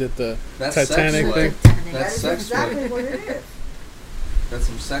 Did the That's Titanic sex thing? sweat. That That's is sex exactly sweat. what it is. That's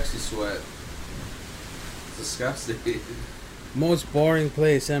some sexy sweat. It's disgusting. Most boring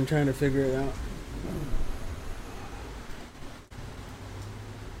place. I'm trying to figure it out.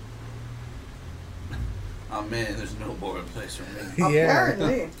 Oh man, there's no boring place for me. Yeah.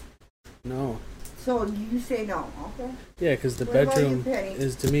 Apparently. No. So you say no, okay? Yeah, because the What about you, bedroom Penny?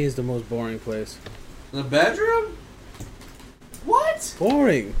 is to me is the most boring place. The bedroom? What?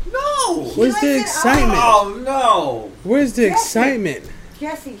 Boring. No. Where's likes the it out. excitement? Oh no. Where's the Yes, excitement?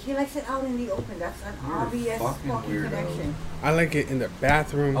 Jesse, he likes it out in the open. That's an You're a obvious fucking fucking weirdo. connection. I like it in the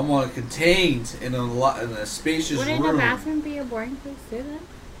bathroom. I want it contained in a spacious Wouldn't room. the bathroom be a boring place too then?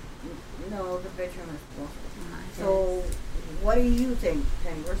 No, the bedroom is close. So, So, what do you think,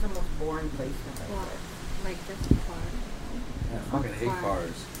 Penny? Where's the most boring place to play well, with? like just a car. I fucking hate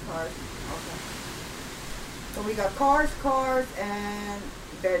cars. Cars. Okay. So we got cars, and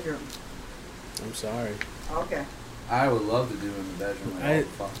bedroom. I'm sorry. Okay. I would love to do it in the bedroom. Like, all the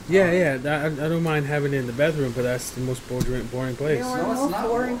fucking Yeah, time. yeah. I don't mind having it in the bedroom, but that's the most boring place. You know No, what it's the most not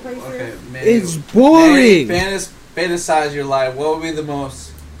boring place Okay, is? man. It's boring. Fantasize your life. What would be the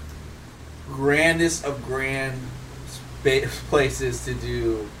most grandest of grand places to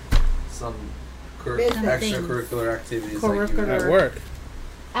do some Business extracurricular activities like you Curricular. At work.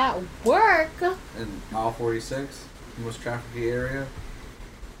 At work? in aisle 46, the most trafficky area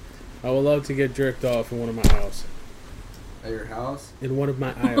I would love to get jerked off in one of my aisles. at your house, In one of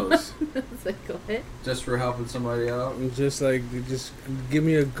my aisles. It's like, what? just for helping somebody out. And just give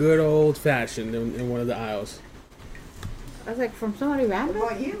me a good old fashioned in one of the aisles. I was like, from somebody What random?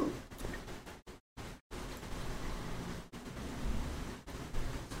 about you?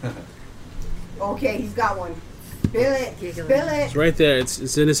 Okay, he's got one. Spill it. Giggling. Spill It's it. right there.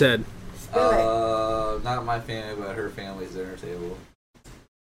 It's in his head. Spill it. Not my family, but her family's dinner table.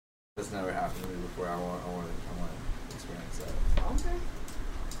 That's never happened to me before. I want to experience that. Okay.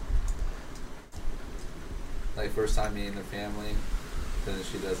 Like first time meeting their family, then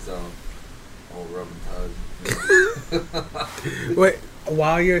she does the whole rub and tug. Wait,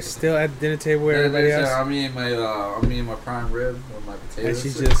 while you're still at the dinner table with everybody else, I'm eating my prime rib with my and potatoes.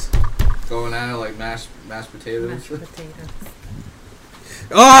 she's just going at it like mashed potatoes. Mashed potatoes.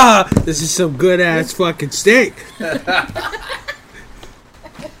 this is some good ass fucking steak.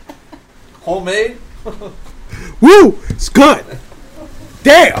 Homemade. Woo, it's good.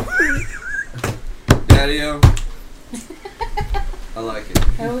 Damn. Daddy, I like it.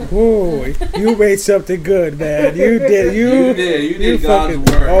 Whoa, you made something good, man. You did. You did God's fucking,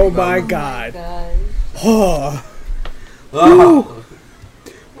 work. oh my Oh god. my gosh. Oh. Oh.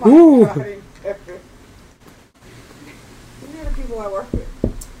 Woo. My God. These are the people I work with.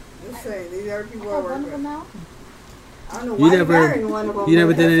 I'm just saying, these are the people I Oh, work one of them with. now? I don't know You why never- you're marrying one of them. you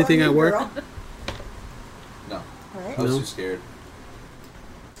never but did that's anything on at you, work? girl. No, Right? I was No? too scared.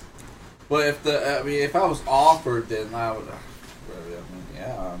 But if I was offered, then I would.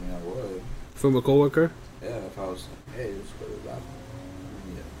 I would. From a coworker? Yeah, if I was, hey, just go to the bathroom.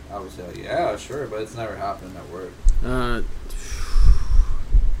 Yeah, I would say, yeah, sure, but it's never happened at work. I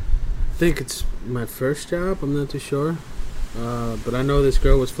think it's my first job. I'm not too sure. But I know this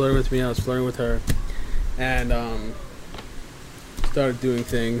girl was flirting with me. I was flirting with her. And started doing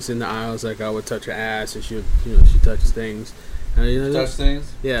things in the aisles. Like I would touch her ass and she would, she touches things. And, Touch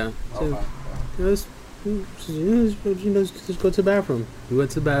things? Yeah. So, Okay. let's go to the bathroom. We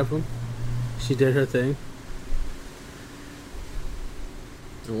went to the bathroom. She did her thing.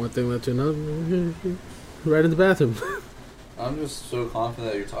 And one thing led to another. Right in the bathroom. I'm just so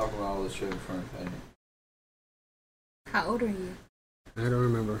confident that you're talking about all this shit in front of Penny. How old are you? I don't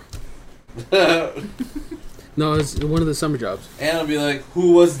remember. No, it's one of the summer jobs. And I'll be like,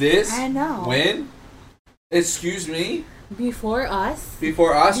 who was this? I know. When? Excuse me? Before us?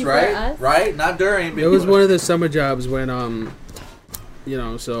 Before us, Before right? us? Right? Not during. It was one of the summer jobs when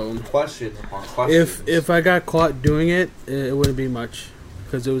so Questions upon questions. if I got caught doing it, it wouldn't be much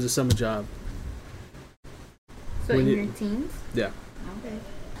because it was a summer job. So When in you- your teens? Yeah. Okay.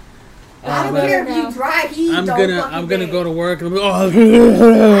 I don't but care if you dry heat. I'm gonna go to work and I'm like, I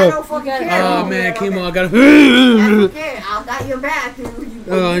oh, don't fucking You gotta- care. oh man, Okay. chemo, I gotta. That's okay. I got your back. You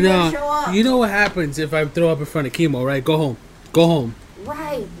Oh you better show no! up. You know what happens if I throw up in front of chemo, right? Go home. Go home.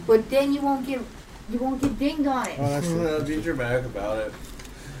 Right, but then you won't get dinged on it. Oh, that's true. Be dramatic about it.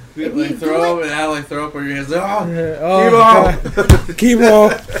 If Like you throw do up and add like throw up on your hands. Like, Oh, chemo! God.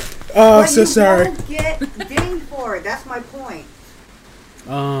 Chemo. Oh, I'm but so you sorry. won't get dinged for it. That's my point.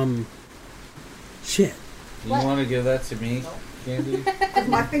 Shit. You What? want to give that to me, Candy? Because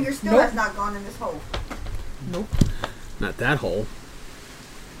my finger still Nope. has not gone in this hole. Nope. Not that hole.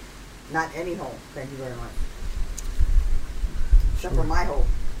 Not any hole. Thank you very much. Except for my hole.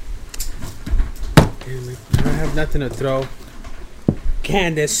 Damn it. I don't have nothing to throw.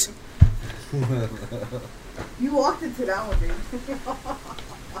 Candace. You walked into that one, dude.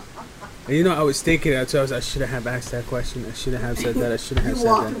 And I was thinking that, so I should have asked that question. I should have said that. I should have You said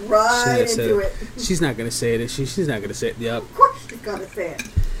walked that. right Should've said into it. She's not gonna say it. She's not gonna say it. Yep. Of course she's gonna say it.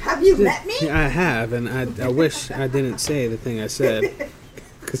 Have you met me? I have, and I wish I didn't say the thing I said,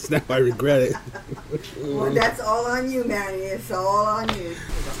 because now I regret it. Well, that's all on you, Manny. It's all on you.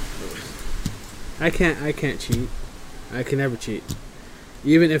 I can't cheat. I can never cheat.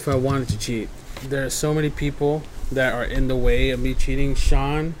 Even if I wanted to cheat. There are so many people that are in the way of me cheating.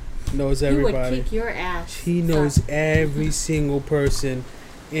 Sean knows He would everybody. kick your ass. He knows son. every single person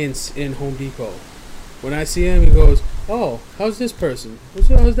in Home Depot. When I see him, he goes, "Oh, how's this person?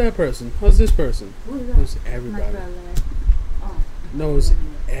 How's that person? How's this person?" Who's that? Knows My everybody. brother. Oh. Knows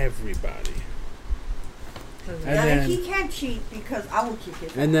everybody. Who's And Now, then- he can't cheat because I will kick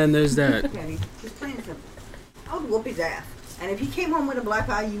his And then there's that. ass. Manny, just plain and simple. I would whoop his ass. And if he came home with a black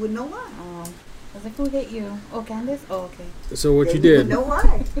eye, you would know why. Oh. I was like, who hit you? Oh, Candace? Oh, okay. So what Then you would did? know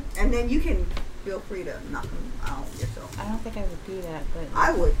why. And then you can feel free to knock him out yourself. I don't think I would do that, but...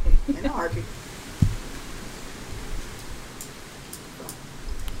 I would, in a heartbeat.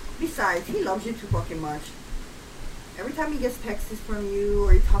 Besides, he loves you too fucking much. Every time he gets texts from you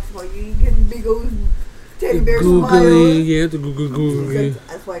or he talks about you, you get big old teddy bear Googly, smiles. yeah, the googly.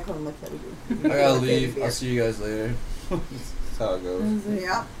 That's why I call him a teddy I bear. gotta leave. I'll see you guys later. That's how it goes. Is it-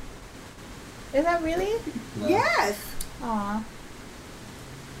 Yeah. Is that really? No. Yes. Aw.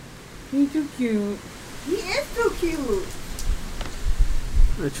 He's too cute. He is too cute.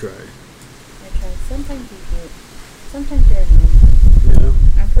 I try. I try. Sometimes you do. Sometimes you're annoying.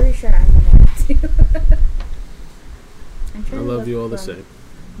 Yeah. I'm pretty sure I'm annoying too. I'm I trying to love look you all the from same.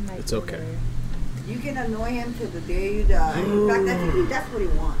 my It's okay. Twitter. You can annoy him to the day you die. In fact, I think that's what he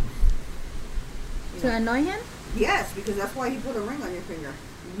wants. You To know? annoy him? Yes, because that's why he put a ring on your finger.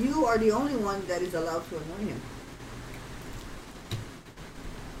 You are the only one that is allowed to annoy him.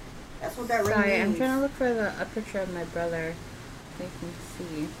 That's what that ring Sorry, means. I'm trying to look for a picture of my brother so you can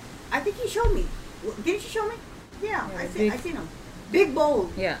see. I think he showed me. Didn't you show me? Yeah, Yeah, I big- seen him. Big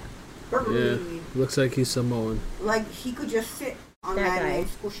bold. Yeah. Yeah. Burglary. Looks like he's Samoan. Like he could just sit on That that guy. and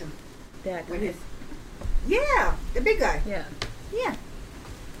squish him That with guy. his. Yeah, the big guy. Yeah. Yeah,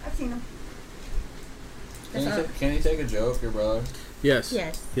 I've seen him. Can he take a joke, your brother? Yes.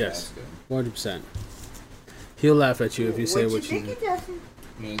 Yes. Yes. That's 100%. He'll laugh at you if you say what you you. thinking, Justin?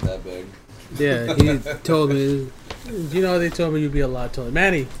 good. He ain't that big. Yeah, he told me. You know, they told me you'd be a lot taller.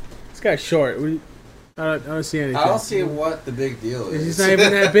 Manny, this guy's short. I don't see anything. I don't see what the big deal is. He's not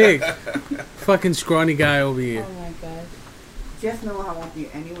even that big. Fucking scrawny guy over here. Oh my god. Just know I won't be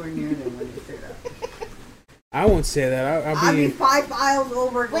anywhere near them when you say that. I won't say that. I'll I'll be be. 5 miles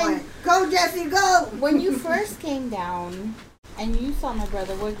over going, go Jesse, go! When you first came down and you saw my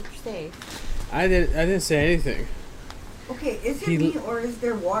brother, what did you say? I didn't say anything. Okay, is it He- me or is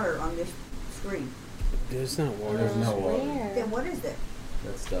there water on this screen? There's not water. There's no water. Where? Then what is it?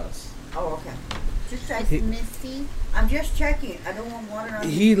 That's dust. Oh, okay. Just It's checking. misty. I'm just checking. I don't want water on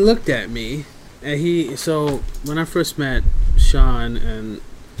He looked at me, and so when I first met Sean and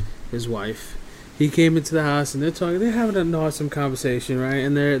his wife, he came into the house and they're talking. They're having an awesome conversation, right?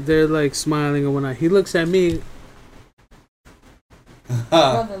 And they're like smiling and whatnot. He looks at me,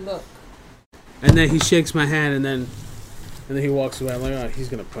 Brother, look. and then he shakes my hand, and then he walks away. I'm like, oh, he's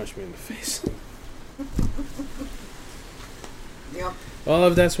gonna punch me in the face. Yep. Well,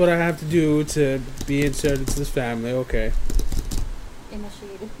 if that's what I have to do to be inserted to this family, okay.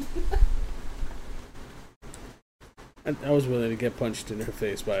 Initiated. I was willing to get punched in her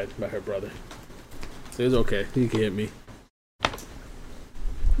face by her brother. So it was okay. You can hit me.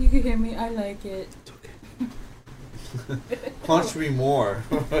 You can hear me. I like it. It's okay. Punch me more.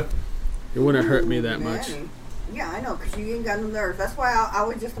 It wouldn't hurt me that Ooh, much. Manny. Yeah, I know, because you ain't got no nerves. That's why I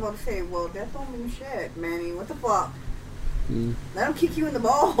was just about to say, well, that don't mean shit, Manny. What the fuck? Mm. Let him kick you in the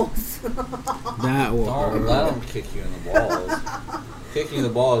balls. That will Don't hurt. let him kick you in the balls. Kicking you in the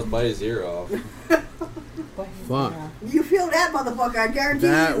balls, bite his ear off. Fuck. You feel that, motherfucker, I guarantee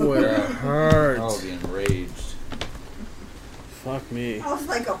That you. would I hurt. will be enraged. Fuck me. I was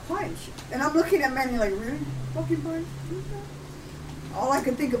like a punch. And I'm looking at Manny like, really? Fucking punch? All I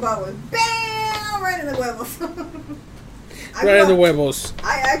could think about was, BAM! Right in the huevos. Right in the huevos.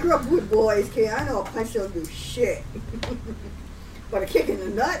 I grew up with boys, kid. I know a punch don't do shit. But a kick in the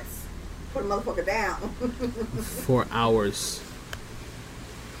nuts, put a motherfucker down. For hours.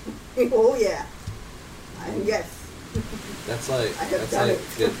 Oh yeah. Yes. That's like I have done it.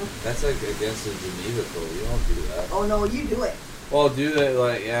 that's like against the Geneva Code. You don't do that. Oh no, you do it. Well, do that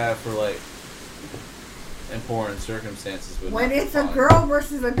like for like important circumstances. But When not it's a fun. girl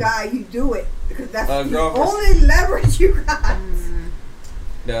versus a guy, you do it. Because that's the girl versus- only leverage you got.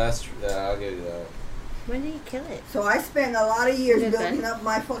 Yeah, that's true. Yeah, I'll give you that. When did you kill it? So I spent a lot of years Is it building done? up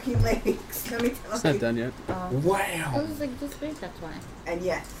my fucking legs. Let me tell It's you. not done yet. Oh. I Wow. was like this big, that's why. And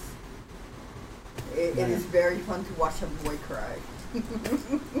yes, it is very fun to watch a boy cry.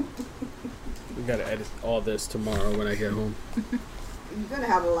 We gotta edit all this tomorrow when I get home. You're gonna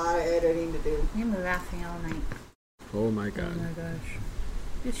have a lot of editing to do. You're laughing all night. Oh my Oh god. my gosh.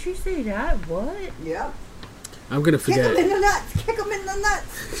 Did she say that? What? Yep. I'm gonna Kick him in forget. the nuts. Kick him in the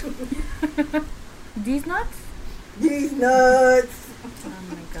nuts. These nuts? These nuts. Oh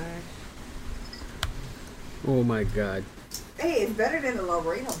my gosh. Oh my god. Hey, it's better than a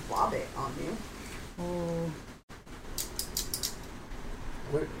Lorena Bobbitt on you. Oh.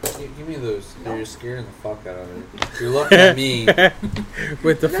 What? Give me those. You're scaring the fuck out of me. You're looking at me.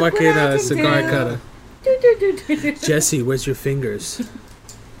 With the Look what fucking I can cigar do. cutter. Do, do, do, do, do. Jesse, where's your fingers?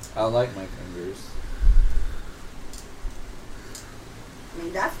 I like my fingers. I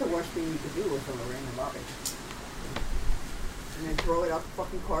mean, that's the worst thing you could do with a Lorena Bobbitt. And then throw it out the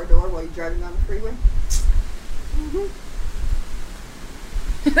fucking car door while you're driving down the freeway.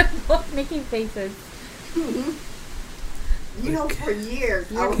 Both making faces. You know, for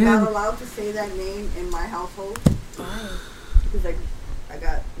years, I was Ken. not allowed to say that name in my household. Why? Because I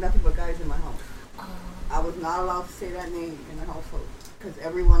got nothing but guys in my house. Oh. I was not allowed to say that name in the household. Because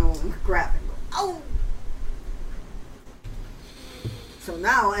everyone would grab and go, oh! So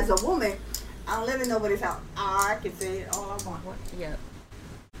now, as a woman, I don't live in nobody's house. I can say it all I want. What? Yep.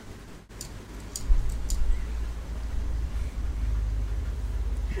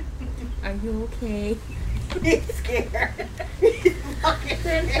 Are you okay? He's scared. He's fucking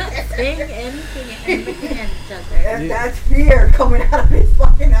They're not scared. saying anything and looking at each other. And that's fear coming out of his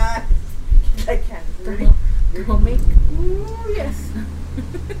fucking eyes. He's like, really? Don't make Ooh, yes.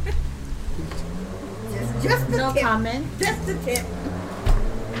 Just the no tip. comment. Just the tip.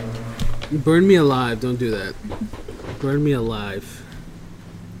 Burn me alive. Don't do that. Burn me alive.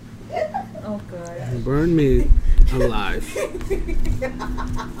 Oh god. Burn me alive.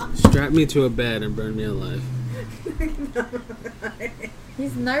 Strap me to a bed and burn me alive.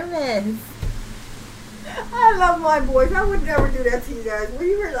 He's nervous. I love my boys. I would never do that to you guys. Will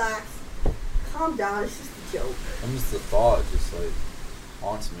you relax? Calm down. It's just a joke. I'm just the thought just like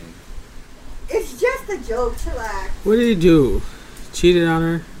haunts me. It's just a joke. Relax. What did he do? Cheated on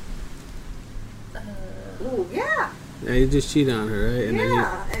her? Ooh, yeah. Yeah, he just cheated on her, right? And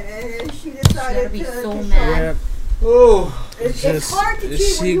Yeah. And she She gotta decided be to so to mad. show- Oh, It's Just- hard to cheat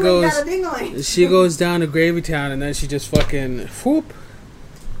she when you goes- ain't got a ding-a-ling. she goes down to Gravy Town and then she just fucking whoop.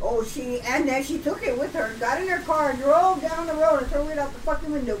 Oh, and then she took it with her, got in her car, and drove down the road and threw it out the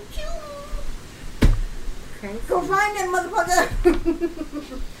fucking window. Crazy. Go find that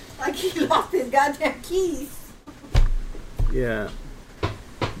motherfucker! Like he lost his goddamn keys. Yeah.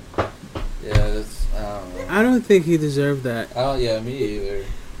 yeah, that's I don't know. I don't think he deserved that. I don't. Yeah, me either.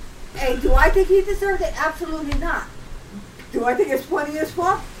 Hey, do I think he deserved it? Absolutely not. Do I think it's funny as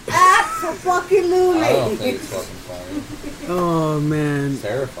fuck? Absolutely. I don't think it's fucking funny. Oh man. It's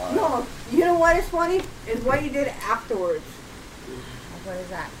terrifying. No, you know what is funny? Is what he did afterwards. What is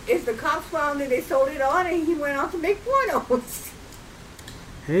that? Is the cops found it, they sold it on, and he went on to make pornos.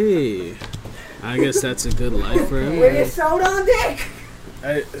 Hey. I guess that's a good life for him. With his sold on dick.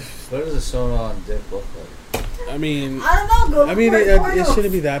 What does a sewn on dick look like? I mean, I don't know, go I mean, look it for pornos.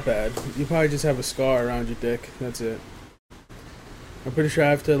 shouldn't be that bad. You probably just have a scar around your dick. That's it. I'm pretty sure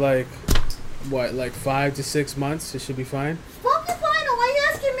after like 5 to 6 months, it should be fine. Fucking fine, why are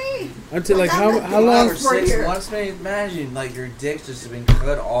you asking me? Until like I'm how not- long? Five or 6 months, man. Imagine like your dick's just been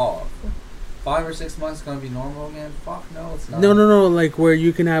cut off. 5 or 6 months gonna be normal again? Fuck no, it's not. No. Like where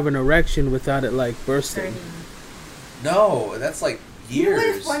you can have an erection without it like bursting. 30. No, that's like You know what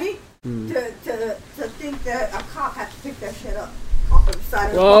years. is funny? Hmm. To think that a cop had to pick that shit up off of the side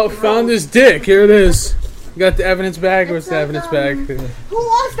of the Well, fucking found road. this dick. Here it is. Got the evidence bag. Where's the It's evidence like, bag? Who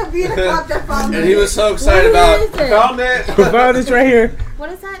wants to be the cop that found And it? he was so excited What about is it? found it. Found this right here. What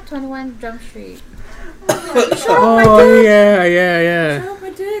is that? 21 Jump Street. Oh yeah. Show my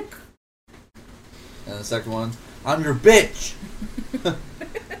dick. And the second one, I'm your bitch.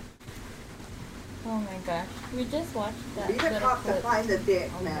 Oh my gosh. We just watched that. Be the little cop to clip. find the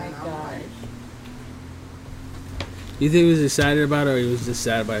dick, Oh man. my I'm gosh. like, You think he was excited about it, or he was just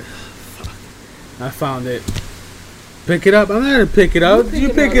sad about it? Fuck. I found it. Pick it up. I'm not gonna pick it up. You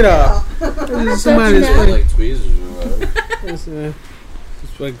pick it up. Somebody's touching Like tweezers or whatever.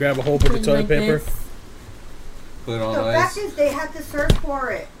 just like grab a whole bunch of Like toilet paper. this. Put it on The ice. fact is, they had to search for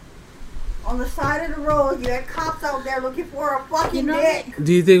it. On the side of the road, you had cops out there looking for a fucking You know dick.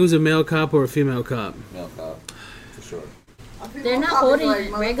 Do you think it was a male cop or a female cop? Milk cop, for sure. A female They're not cop is holding like,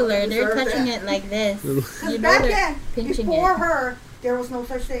 it regular. "Motherfucker, They're deserve touching that." it like this. Because You know back they're then, pinching before it. her, there was no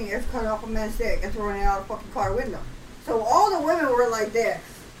such thing as cutting off a man's dick and throwing it out a fucking car window. So all the women were like this.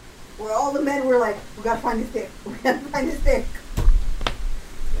 Where all the men were like, we gotta find this dick. We gotta find this dick.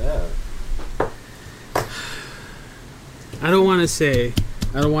 Yeah. I don't want to say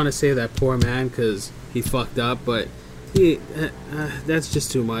that poor man because he fucked up, but that's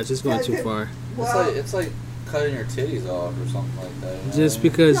just too much. It's going too far. Well, It's like cutting your titties off or something like that. You know Just what I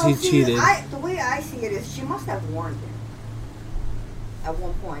mean? because no, he see, cheated. the way I see it is she must have warned him at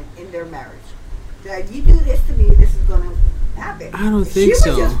one point in their marriage. That you do this to me, this is gonna happen. I don't She think was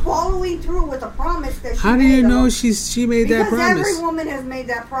so. just following through with a promise that she How do made you know him. she made that Because promise? every woman has made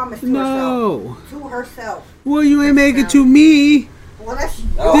that promise to No. herself. To herself. Well, you ain't make it to me. Well, that's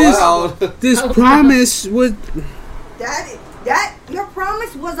Oh, wow. This promise was that your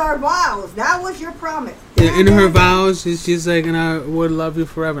promise was our vows. That was your promise. in her vows. She's like, and I would love you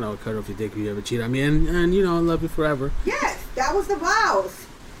forever. And I would cut off your dick if you ever cheat on me, and you know, I love you forever. Yes, that was the vows.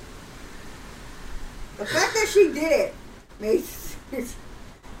 The fact that she did it made,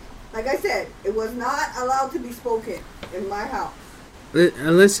 like I said, it was not allowed to be spoken in my house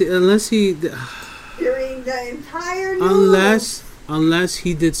Unless he during the entire news. unless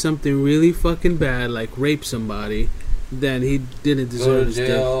he did something really fucking bad, like rape somebody, then he didn't Go deserve to his dick.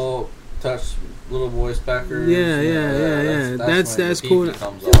 jail, touch little boys' peckers. Yeah. That's when the cool. pinky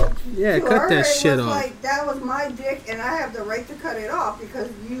comes off. Yeah, To cut her, that it shit was off. like that was my dick, and I have the right to cut it off because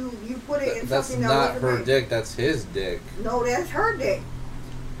you put it in That's something that not wasn't her mine. dick. That's his dick. No, that's her dick.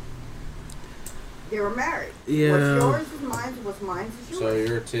 They were married. Yeah. What's yours is mine. What's mine is yours. So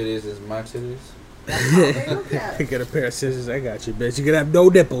your titties is my titties? That's how they look at I it. got a pair of scissors. I got you, bitch. You can have no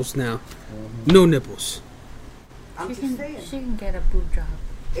nipples now. No nipples. I'm She just can, saying. she can get a boob job.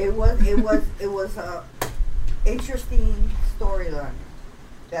 It was a interesting storyline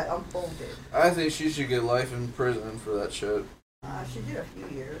that unfolded. I think she should get life in prison for that shit. She did a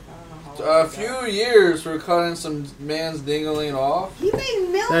few years. I don't know how long A she few got. years for cutting some man's dingaling off. He made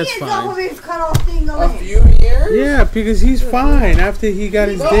That's millions fine. off of his cut off thing. A few years? Yeah, because he's fine after he got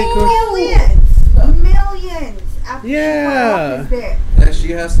his dick. Millions. Millions. After she cut Yeah. off his dick. That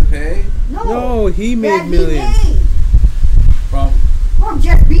she has to pay? No, he that made he millions. made From, from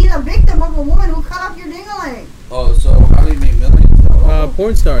just being a victim of a woman who cut off your dingling. oh, so how do you make millions?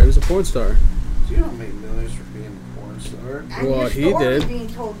 Porn star. He was a porn star. You don't make millions for being a porn star. And Well, your he story did. being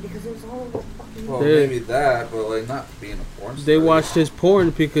told because it was all fucking. Well, They- maybe that, but like not being a porn star. They watched his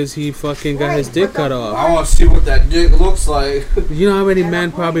porn because he fucking got his Right, dick but cut the- off. I want to see what that dick looks like. You know how many And the men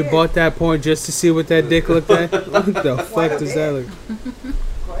point probably is- bought that porn just to see what that dick looked like? What the Quite fuck a does bit. that look?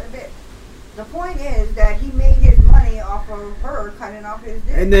 Quite a bit. The point is that he made his money off of her cutting off his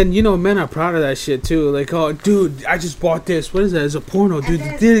dick. And then, you know, men are proud of that shit too. Like, oh, dude, I just bought this. What is that? It's a porno. Dude,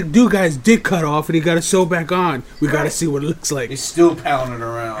 then- dude got his dick cut off and he got it sewed back on. We gotta Right. see what it looks like. He's still pounding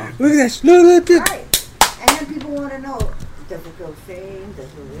around. Look at that. Look at that. Right. And then people want to know, does it feel the same? Does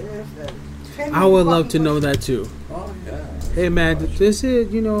it this? Does it... I would love to know that too. Oh yeah. Hey man, this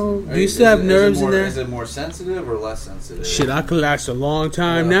is, you know, do you Is still have it- nerves is it in more, there? Is it more sensitive or less sensitive? Shit, I could last a long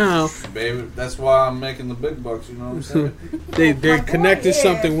time Yeah. now. Baby, that's why I'm making the big bucks, you know what I'm saying? They My connected point is-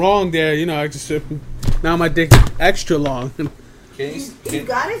 something wrong there. You know, I just now my dick extra long. Can you, He's can,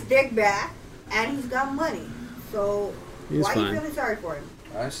 got his dick back, and he's got money. So He's why are fine. you feeling sorry for him?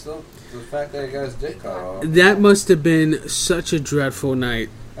 I still, the fact that he got his dick cut off, That must have been such a dreadful night.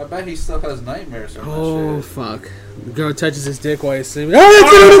 I bet he still has nightmares from Oh that shit. fuck! The girl touches his dick while he's sleeping.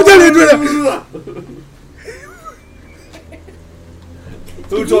 Oh,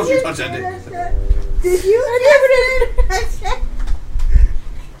 Who told you to touch that dick? Did you just say that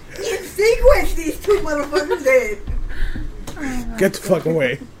shit? In sequence, these two motherfuckers did. Get the fuck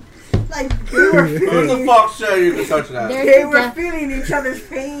away! Like, they were Who the feeling, fuck said you could touch that? There- they were feeling each other's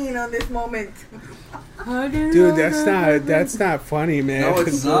pain on this moment. Dude, that's not funny, man. No,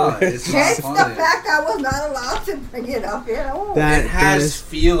 it's not. It's not Hence the funny. fact I was not allowed to bring it up at all. That It has is-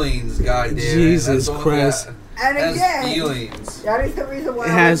 feelings, goddamn. Jesus That's all Christ. that- and It has again, feelings. that is the reason why It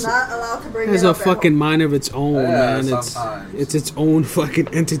I has- was not allowed to bring It has it a up at fucking all. mind of its own, Yeah, man. sometimes. It's its own fucking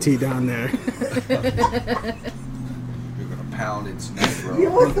entity down there. You're gonna pound its neck, bro. You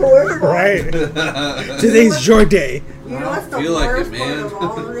know what's the worst part? Right? Today's your day. You know what's the I feel like it, worst part man. of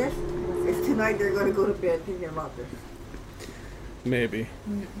all of this? Is tonight they're going to go to bed thinking about this. Maybe.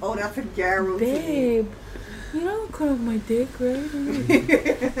 Oh, that's a guarantee. Babe, you don't cut off my dick, right?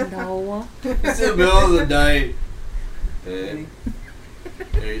 No. It's in the middle of the night. Babe.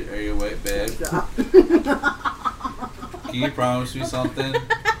 Are you awake, babe? Can you promise me something?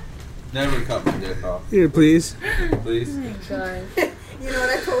 Never cut my dick off, Here, please. please. Oh my god. You know what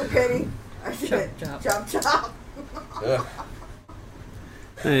I told Penny? I said, Chop, chop, chop. Ugh.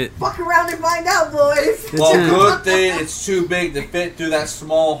 Hey, Fuck around and find out, boys. Well, good thing it's too big to fit through that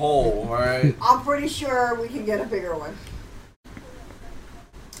small hole, alright? I'm pretty sure we can get a bigger one.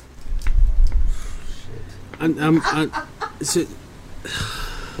 I'm so,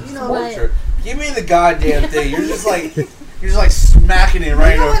 You know, What? Sure. Give me the goddamn thing. You're just like smacking it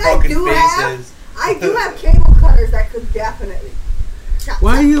right You know in what I our fucking do have? faces. I do have cable cutters that could definitely. Chop,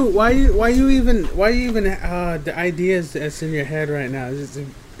 why chop. you even the ideas that's in your head right now? It's just,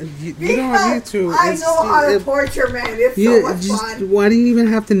 you don't need to. I It's- know how to it- torture men. It's so you much just, fun. why do you even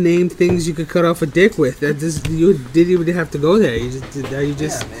have to name things you could cut off a dick with? That just you didn't even have to go there. You just did that. You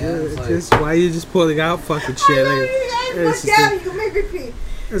just man, it's like- just why you just pulling out fucking shit? I know Like, you guys, it's but just damn, you can make me pee.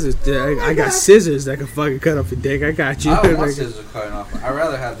 this is, I got God. scissors that can fucking cut off a dick. I got you. I don't want Like, scissors cutting off. I'd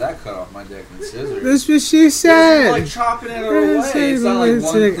rather have that cut off my dick than scissors. that's what she It's said. like chopping it away. It's not like It's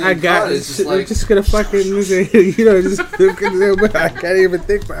one like, clean I got cut. it. It's just like I'm just gonna fucking, you know, just I can't even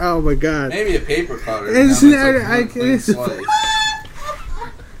think. Oh my god. maybe a paper cutter. It's and not- then I it's like one clean can't- slice.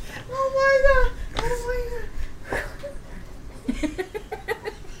 Oh my god. Oh my god.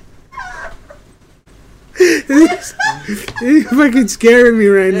 You're fucking scaring me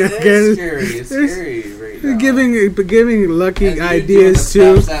right now, It guys. is scary. It's scary right now. Giving lucky And you ideas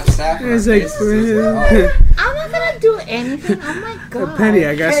doing the too. snap, snap, snap in It's our like, faces is like, oh. I'm not gonna do anything. Oh my god. Penny,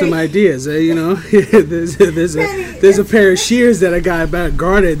 I got some Penny. ideas. You know, there's a pair of shears that I got about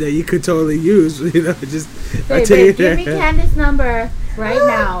garden that you could totally use. You know, just I Hey, tell you babe, give me that. Candace's number right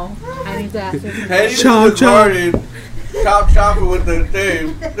now. I Penny's ass. Penny's Chop, in the garden, chopping with the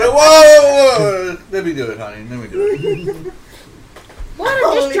thing. Whoa! Let me do it, honey. Let me do it. What?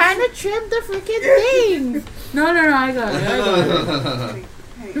 I'm just trying to trim the freaking thing. No, I got it.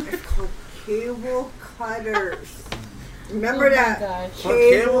 Hey, it's called cable cutters. Remember that? Gosh. But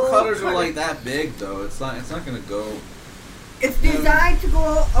cable cutters are like that big, though. It's not gonna go. It's designed to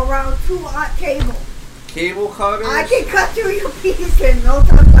go around 2 hot cable. Cable cutters. I can cut through your piece in no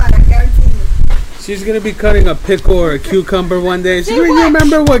time flat, I guarantee you. She's gonna be cutting a pickle or a cucumber one day. Say You what?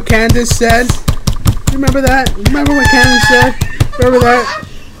 remember what Candace said? You remember that? You remember what Candace said? Remember that?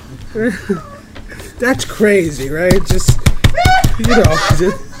 That's crazy, right? Just, you know.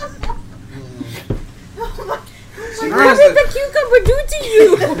 Just, What did the cucumber do to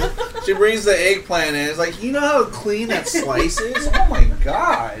you? She brings the eggplant in. It's like, you know how clean that slice is? Oh my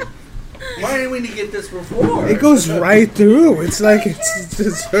god. Why didn't we get this before? it goes right through. It's like,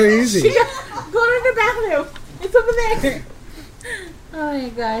 it's so easy. Go to the bathroom. It's over there. Oh my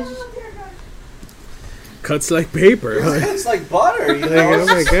gosh. Cuts like paper. It's like butter, you Like, know? oh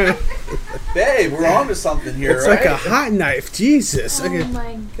my god. Babe, we're on to something here, It's right? like a hot knife. Jesus. Oh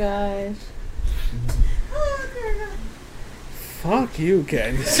my gosh. Fuck you,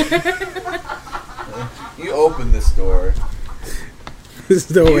 Candace. You open this door. This is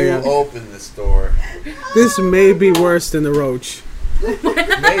the way You out. open this door. This may be worse than the roach.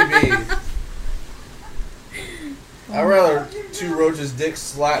 Maybe. I'd rather 2 roaches' dicks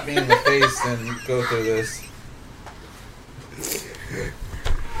slap me in the face than go through this.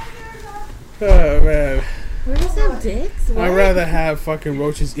 Oh man. Roaches have dicks? What? I'd rather have fucking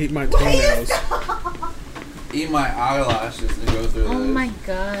roaches eat my toenails. Eat my eyelashes and go through Oh this. my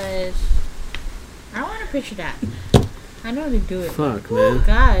gosh. I want to picture that. I know how to do it. Fuck, Oh man.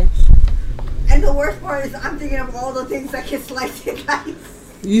 gosh. And the worst part is I'm thinking of all the things that can slice and dice.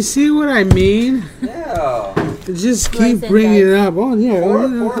 You see what I mean? Yeah. Just Slice keep and bringing it dice. up. Oh yeah.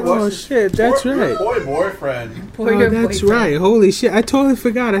 Oh shit. That's right. Poor boyfriend. Poor Oh, your that's boyfriend. right. Holy shit. I totally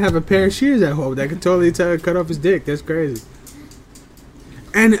forgot I have a pair of shears at home that can totally cut off his dick. That's crazy.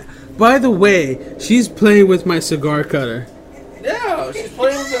 And by the way, she's playing with my cigar cutter. Yeah, she's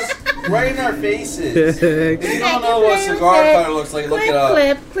playing with us right in our faces. If you Clip, don't know what a cigar cutter looks like, look it up.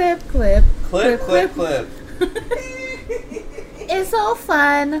 Clip. Clip. It's so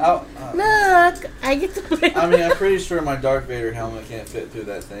fun. Oh, Look, I get to play. I mean, I'm pretty sure my Darth Vader helmet can't fit through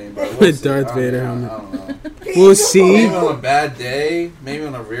that thing, but The we'll see. Darth I don't Vader know. helmet. I don't know. We'll see. Maybe on a bad day, maybe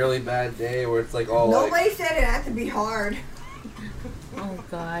on a really bad day where it's like all Nobody like, said it had to be hard. Oh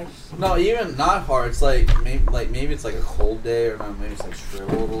gosh. no, even not hard. It's like maybe it's like a cold day or not. Maybe it's like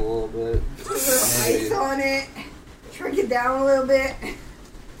shriveled a little bit. Put ice on it. Shrink it down a little bit.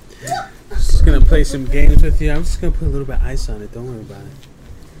 Just gonna play some games with you. I'm just gonna put a little bit of ice on it. Don't worry about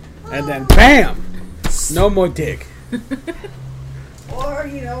it. And then BAM! No more dick. Or,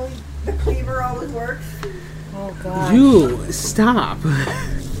 you know, the cleaver always works. Oh gosh. You stop.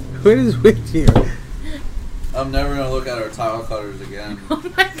 What is with you? I'm never gonna look at our tile cutters again. Oh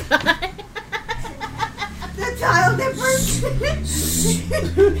my god. The tile nippers.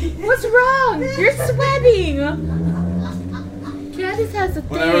 What's wrong? You're sweating. Candace has a thing.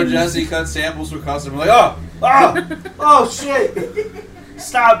 Whenever Jesse cuts samples for custom, we're like, oh shit!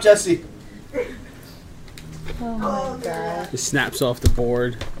 Stop, Jesse. Oh my god. It snaps off the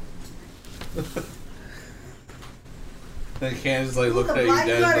board. And Candace like looked The at you light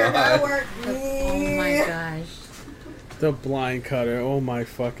dead cutter, in the that'll eye. work. Oh my gosh. The blind cutter. Oh my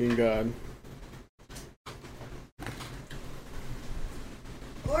fucking god.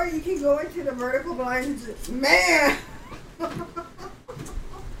 Or you can go into the vertical blinds and just, man!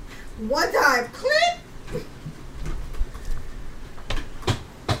 One time, click!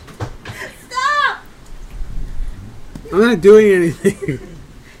 Stop! I'm not doing anything.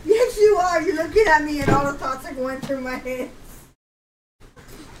 Yes, you are. You're looking at me and all the thoughts are going through my head.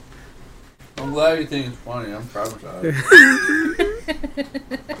 I'm glad you think it's funny. I'm traumatized.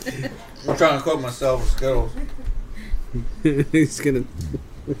 I'm trying to cook myself with Skittles. He's gonna.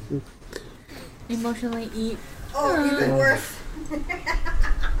 Emotionally eat. Oh, even worse.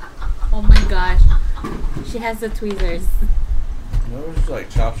 Oh my gosh. She has the tweezers. No, just like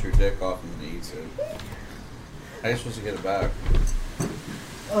chops your dick off and then eats it. How are you supposed to get it back?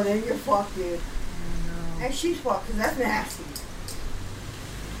 Oh, then you're fucked, dude. Oh And she's fucked, because that's nasty. no.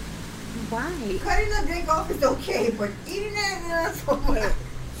 Why? Cutting the dick off is okay, but eating it, that's so much.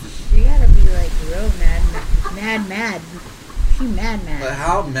 You gotta be like real mad. She mad. But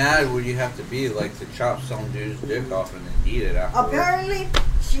how mad would you have to be, like, to chop some dude's dick off and then eat it afterwards? Apparently,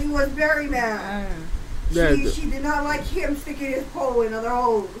 she was very mad. Yeah, She did not like him sticking his pole in other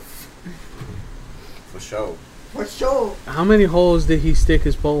holes. For sure. For sure. How many holes did he stick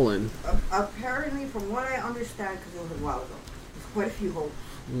his pole in? Apparently, from what I understand, because it was a while ago, there's quite a few holes.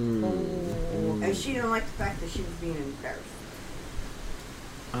 And she didn't like the fact that she was being embarrassed.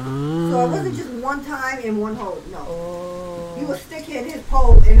 So it wasn't just one time in one hole. No. He was sticking his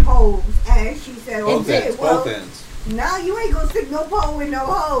pole in holes, and she said, "Okay, well, now you ain't gonna stick no pole in no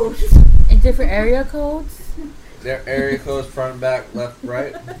holes." In different area codes. Their area codes, front, back, left,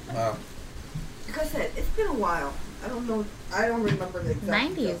 right. Like I said, it's been a while. I don't know. I don't remember the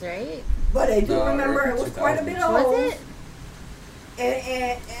exact 90s, right? But I do remember it was quite a bit of holes. Was it?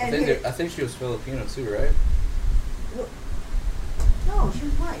 And I think she was Filipino too, right? No, she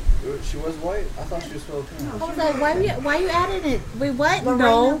was white. She was white? I thought she was Filipino. No, I was like, why you adding it? Wait, what?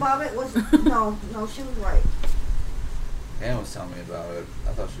 Lorena Bobbitt was no, she was white. Ann was telling me about it.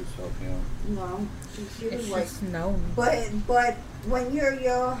 I thought she was Filipino. No, she was white. Just known. But when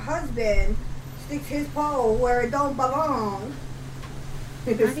your husband sticks his pole where it don't belong,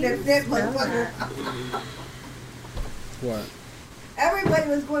 snip, What? everybody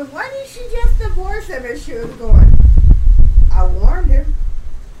was going, why didn't she just divorce him? And she was going, I warned him.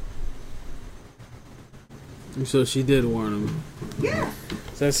 So she did warn him. Yeah.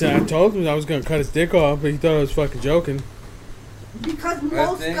 So I told him I was gonna cut his dick off, but he thought I was fucking joking. Because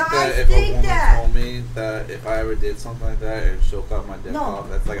most guys guys if think a woman that. told me that if I ever did something like that and she'll cut my dick off,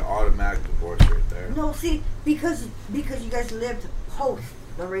 that's like an automatic divorce right there. No, see, because you guys lived post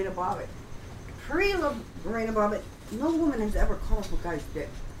Lorena Bobbitt. Pre-Lorena Bobbitt, no woman has ever cut off a guy's dick.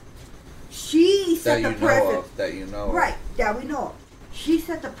 She set the precedent. That you know of. Right, that we know of. She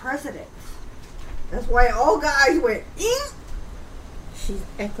set the precedent. That's why all guys went, eek. She's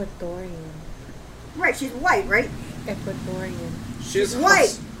Ecuadorian. Right, she's white, right? Ecuadorian. She's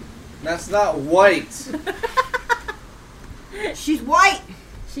white. That's not white. She's white.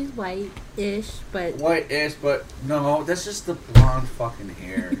 She's white-ish, but... White-ish, but no, that's just the blonde fucking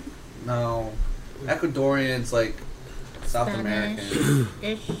hair. No. Ecuadorian's like South American.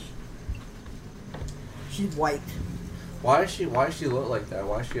 Ish. She's white. Why does she look like that?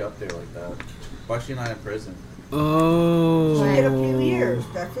 Why is she up there like that? Why is she not in prison? Oh. She did a few years,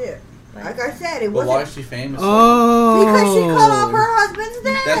 that's it. Like I said, it wasn't... But why is she famous? Oh. Because she cut off her husband's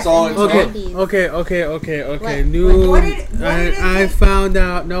dick. That's all it took. Okay. New. I found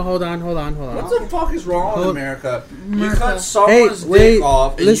out. No, hold on. What the fuck is wrong with America? You America. cut someone's dick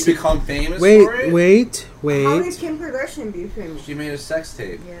off and you become famous for it? Wait. How did Kim Kardashian be famous? She made a sex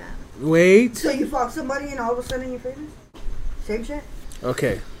tape. Yeah. Wait. So you fuck somebody and all of a sudden you're famous? Same shit?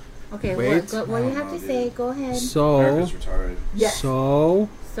 Okay. Okay, wait. What do you have to say? Go ahead. So. America's retarded. Yes. So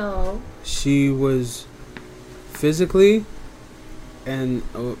she was physically and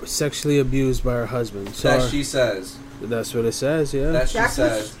sexually abused by her husband. So That she says. That's what it says, yeah. That's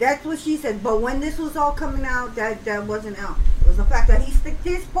what she said. But when this was all coming out, that wasn't out. It was the fact that he sticked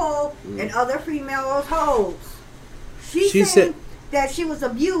his pole in other females' holes. She said that she was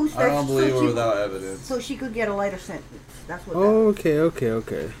abused. I don't believe her without evidence. So she could get a lighter sentence. That's what. Okay.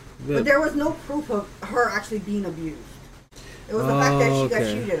 But there was no proof of her actually being abused. It was the fact that she got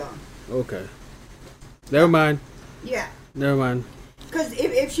cheated on. Okay. Never mind. Yeah. Never mind. Because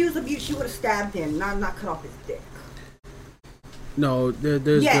if she was abused, she would have stabbed him, not cut off his dick. No,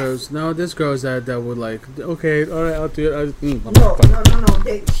 there's girls. No, there's girls that would like. Okay, all right, I'll do it. No.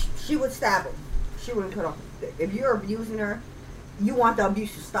 She would stab him. She wouldn't cut off his dick. If you're abusing her, you want the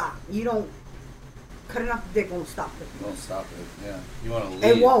abuse to stop. You don't. Cutting off the dick won't stop it. Won't stop it. Yeah. You want to leave.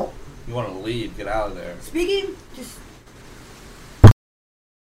 It won't. You want to leave. Get out of there. Speaking, just.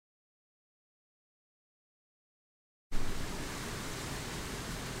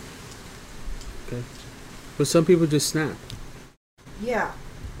 Okay. But some people just snap. Yeah,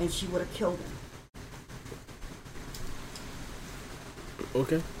 and she would have killed him.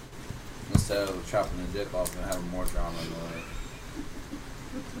 Okay. Instead of chopping the dick off and having more drama in the way.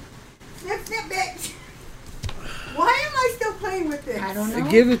 Snip, bitch! Why am I still playing with this? I don't know.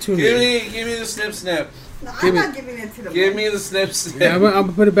 Give it to me. Give me the snip. No, I'm not giving it to the Give me the snip. Yeah, I'm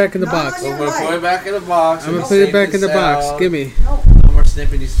gonna put it back in the box. I'm gonna put it back in the box. I'm gonna put it back in the box. Give me. No. No more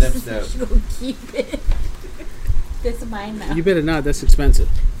snippity snip. She's gonna keep it. This is mine now. You better not. That's expensive.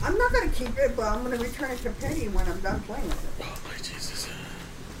 I'm not gonna keep it, but I'm gonna return it to Penny when I'm done playing with it. Oh my Jesus!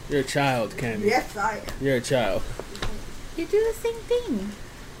 You're a child, Candy. Yes, I am. You're a child. You do the same thing.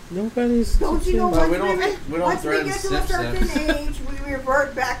 Nobody's. Don't you know But once we get to a certain age, we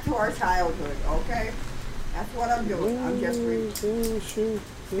revert back to our childhood, okay? That's what I'm doing. I'm just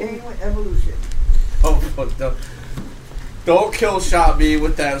staying with evolution. Oh, don't kill shot me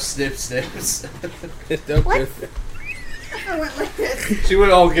with that snips. What? I went like this. She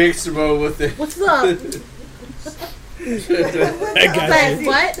went all gangster mode with it. What's up? I got you.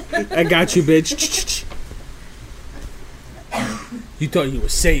 What? I got you, bitch. You thought you were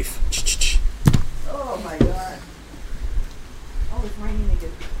safe. Oh my god. Oh, it's raining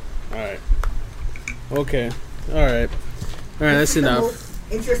again. Alright. Okay. Alright. Alright, that's enough.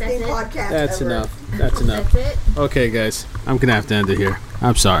 Interesting That's it? podcast. That's ever. enough. That's enough. That's it. Okay, guys. I'm gonna have to end it here.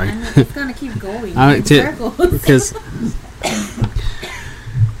 I'm sorry. It's gonna keep going. I- in circles. Because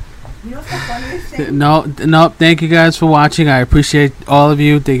You know what's the funniest thing? no. Thank you guys for watching. I appreciate all of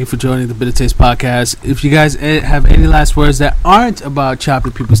you. Thank you for joining the Bitter Taste podcast. If you guys have any last words that aren't about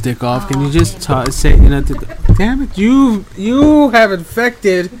chopping people's dick off, can you just say, damn it, you have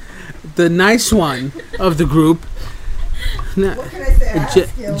infected the nice one of the group. What can I say? I have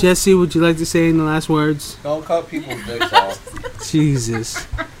skills. Jesse, would you like to say any last words? Don't cut people's dicks off. Jesus.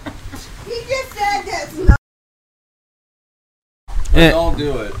 He just said that's not. Don't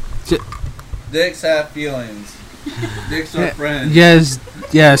do it. Dicks have feelings. Dicks are friends.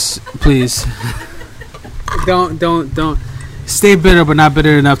 Yes, please. Don't. Stay bitter, but not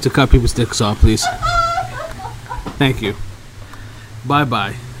bitter enough to cut people's dicks off, please. Thank you.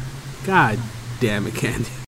 Bye-bye. God damn it, Candy.